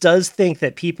 Vons does think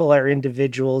that people are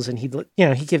individuals, and he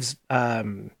gives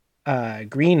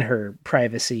Green her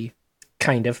privacy,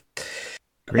 kind of.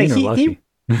 Green or Lucky?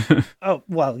 Oh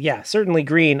well, yeah, certainly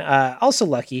Green. Also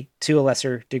Lucky to a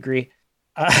lesser degree.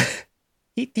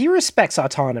 He respects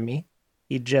autonomy.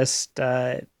 He just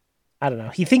I don't know.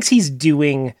 He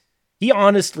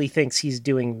honestly thinks he's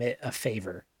doing Mitt a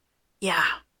favor. Yeah.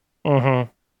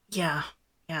 Mm-hmm. Yeah.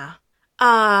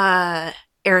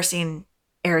 Erisine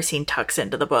tucks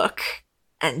into the book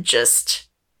and just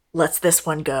lets this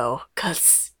one go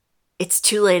because it's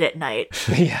too late at night.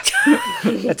 Yeah.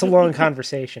 That's a long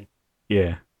conversation.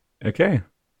 Yeah. Okay.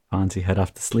 Fonzie head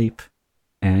off to sleep,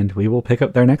 and we will pick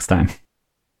up there next time.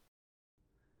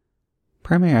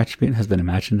 Primary Attribute has been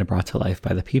imagined and brought to life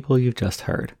by the people you've just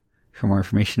heard. For more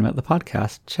information about the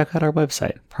podcast, check out our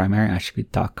website,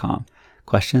 primaryattribute.com.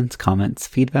 Questions, comments,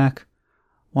 feedback?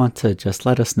 Want to just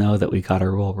let us know that we got a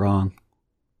rule wrong?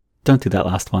 Don't do that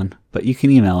last one, but you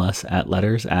can email us at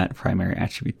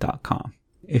letters@primaryattribute.com.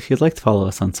 If you'd like to follow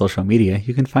us on social media,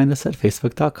 you can find us at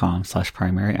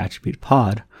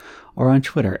facebook.com/primaryattributepod or on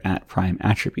Twitter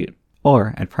 @primeattribute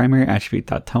or at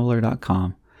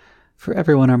primaryattribute.tumblr.com for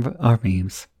every one of our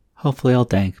memes, hopefully all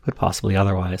dank, but possibly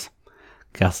otherwise.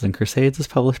 Castles and Crusades is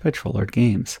published by Trollord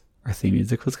Games. Our theme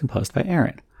music was composed by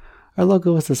Aaron. Our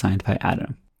logo was designed by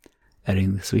Adam.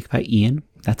 Editing this week by Ian.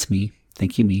 That's me.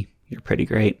 Thank you, me. You're pretty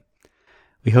great.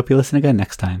 We hope you listen again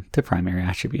next time to Primary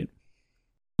Attribute.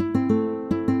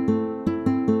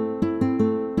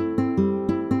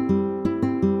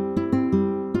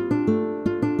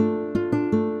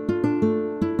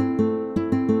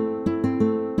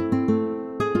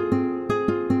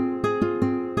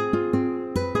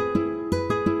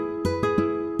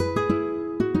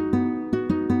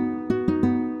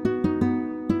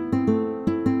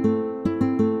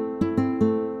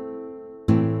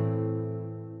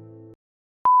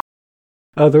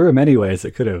 Oh, there were many ways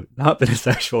it could have not been a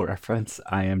sexual reference.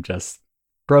 I am just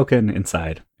broken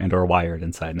inside and or wired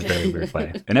inside in a very weird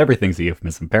way. And everything's a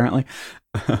euphemism, apparently.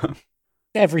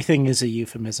 Everything is a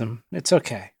euphemism. It's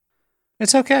okay.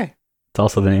 It's okay. It's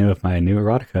also the name of my new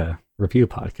erotica review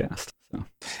podcast. So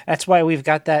That's why we've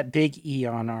got that big E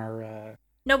on our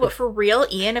No, but for real,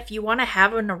 Ian, if you want to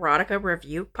have an erotica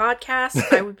review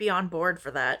podcast, I would be on board for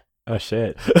that. Oh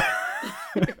shit.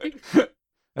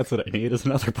 That's what I need is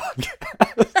another podcast.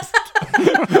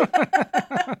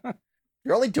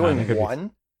 You're only that doing could be-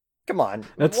 one? Come on.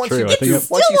 That's once true. You, I think It's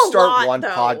once you still a start lot, one though.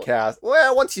 podcast,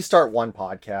 once you start one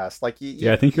podcast, like you,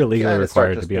 Yeah, I think you're legally kinda start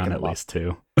required to just be on picking at them up. least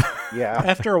 2. Yeah.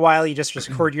 After a while, you just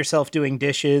record yourself doing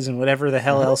dishes and whatever the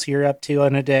hell else you're up to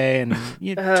on a day, and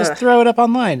you just throw it up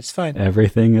online. It's fine.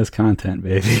 Everything is content,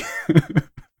 baby.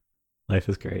 Life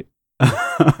is great.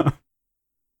 Now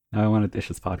I want a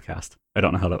dishes podcast. I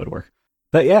don't know how that would work.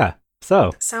 But yeah,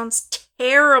 so Sounds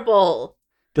terrible.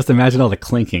 just imagine all the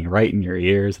clinking right in your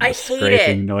ears and I the hate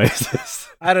scraping it. noises.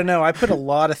 I don't know. I put a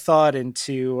lot of thought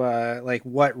into like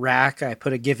what rack I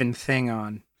put a given thing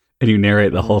on. And you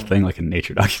narrate the whole thing like a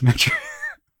nature documentary.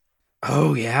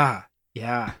 Oh yeah,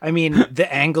 yeah. I mean, the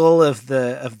angle of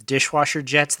the dishwasher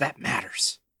jets, that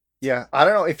matters. Yeah. I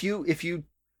don't know if you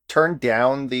turn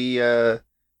down the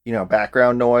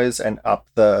background noise and up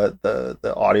the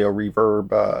audio reverb,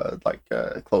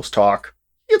 close talk,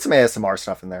 you get some ASMR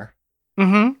stuff in there.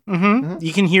 Mm-hmm. Mm-hmm. Mhm.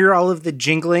 You can hear all of the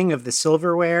jingling of the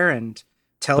silverware and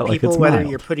tell But, like, people it's whether mild.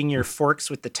 you're putting your forks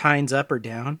with the tines up or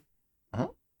down.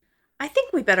 I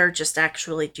think we better just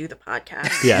actually do the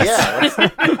podcast. Yes.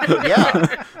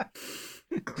 Yeah.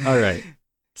 All right.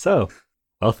 So,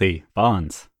 Wealthy,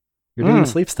 Bonds, you're doing a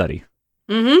sleep study.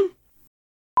 Mm-hmm.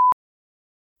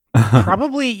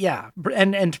 Probably, yeah,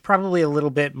 and probably a little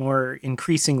bit more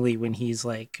increasingly when he's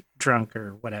like drunk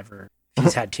or whatever. If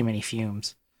he's had too many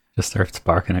fumes. Just starts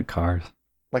barking at cars.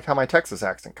 Like how my Texas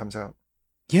accent comes out.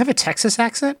 You have a Texas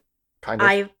accent? Kind of.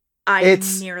 I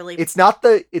It's- nearly It's not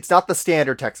the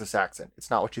standard Texas accent. It's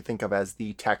not what you think of as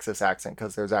the Texas accent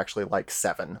because there's actually like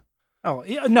 7. Oh,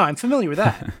 yeah, no, I'm familiar with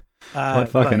that. What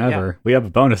fucking but, yeah. ever. We have a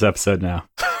bonus episode now.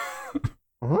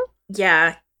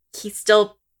 Yeah, he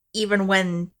still, even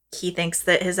when he thinks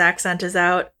that his accent is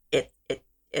out,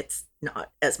 it's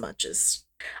not as much as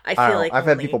I I feel don't know. like. I've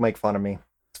had only- people make fun of me.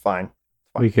 It's fine.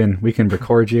 We can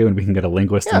record you and we can get a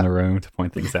linguist Yeah. in the room to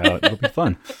point things out. It'll be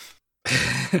fun.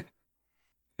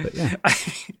 But yeah.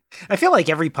 I feel like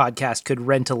every podcast could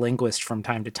rent a linguist from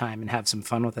time to time and have some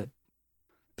fun with it.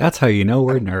 That's how you know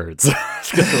we're nerds.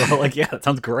 'Cause we're all like, yeah, that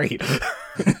sounds great.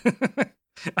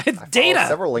 I have I data. follow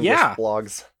several linguist Yeah.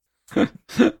 blogs.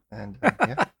 And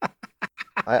yeah.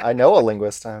 I know a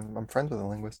linguist. I'm friends with a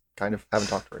linguist. Kind of haven't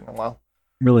talked to her in a while.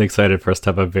 I'm really excited for us to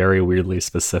have a very weirdly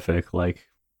specific,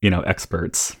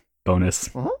 experts bonus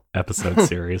Mhm. episode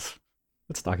series.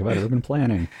 Let's talk about urban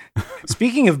planning.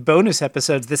 Speaking of bonus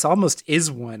episodes, this almost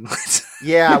is one.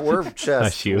 Yeah, we're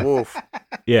just you. oof.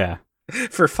 Yeah.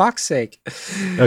 For fuck's sake.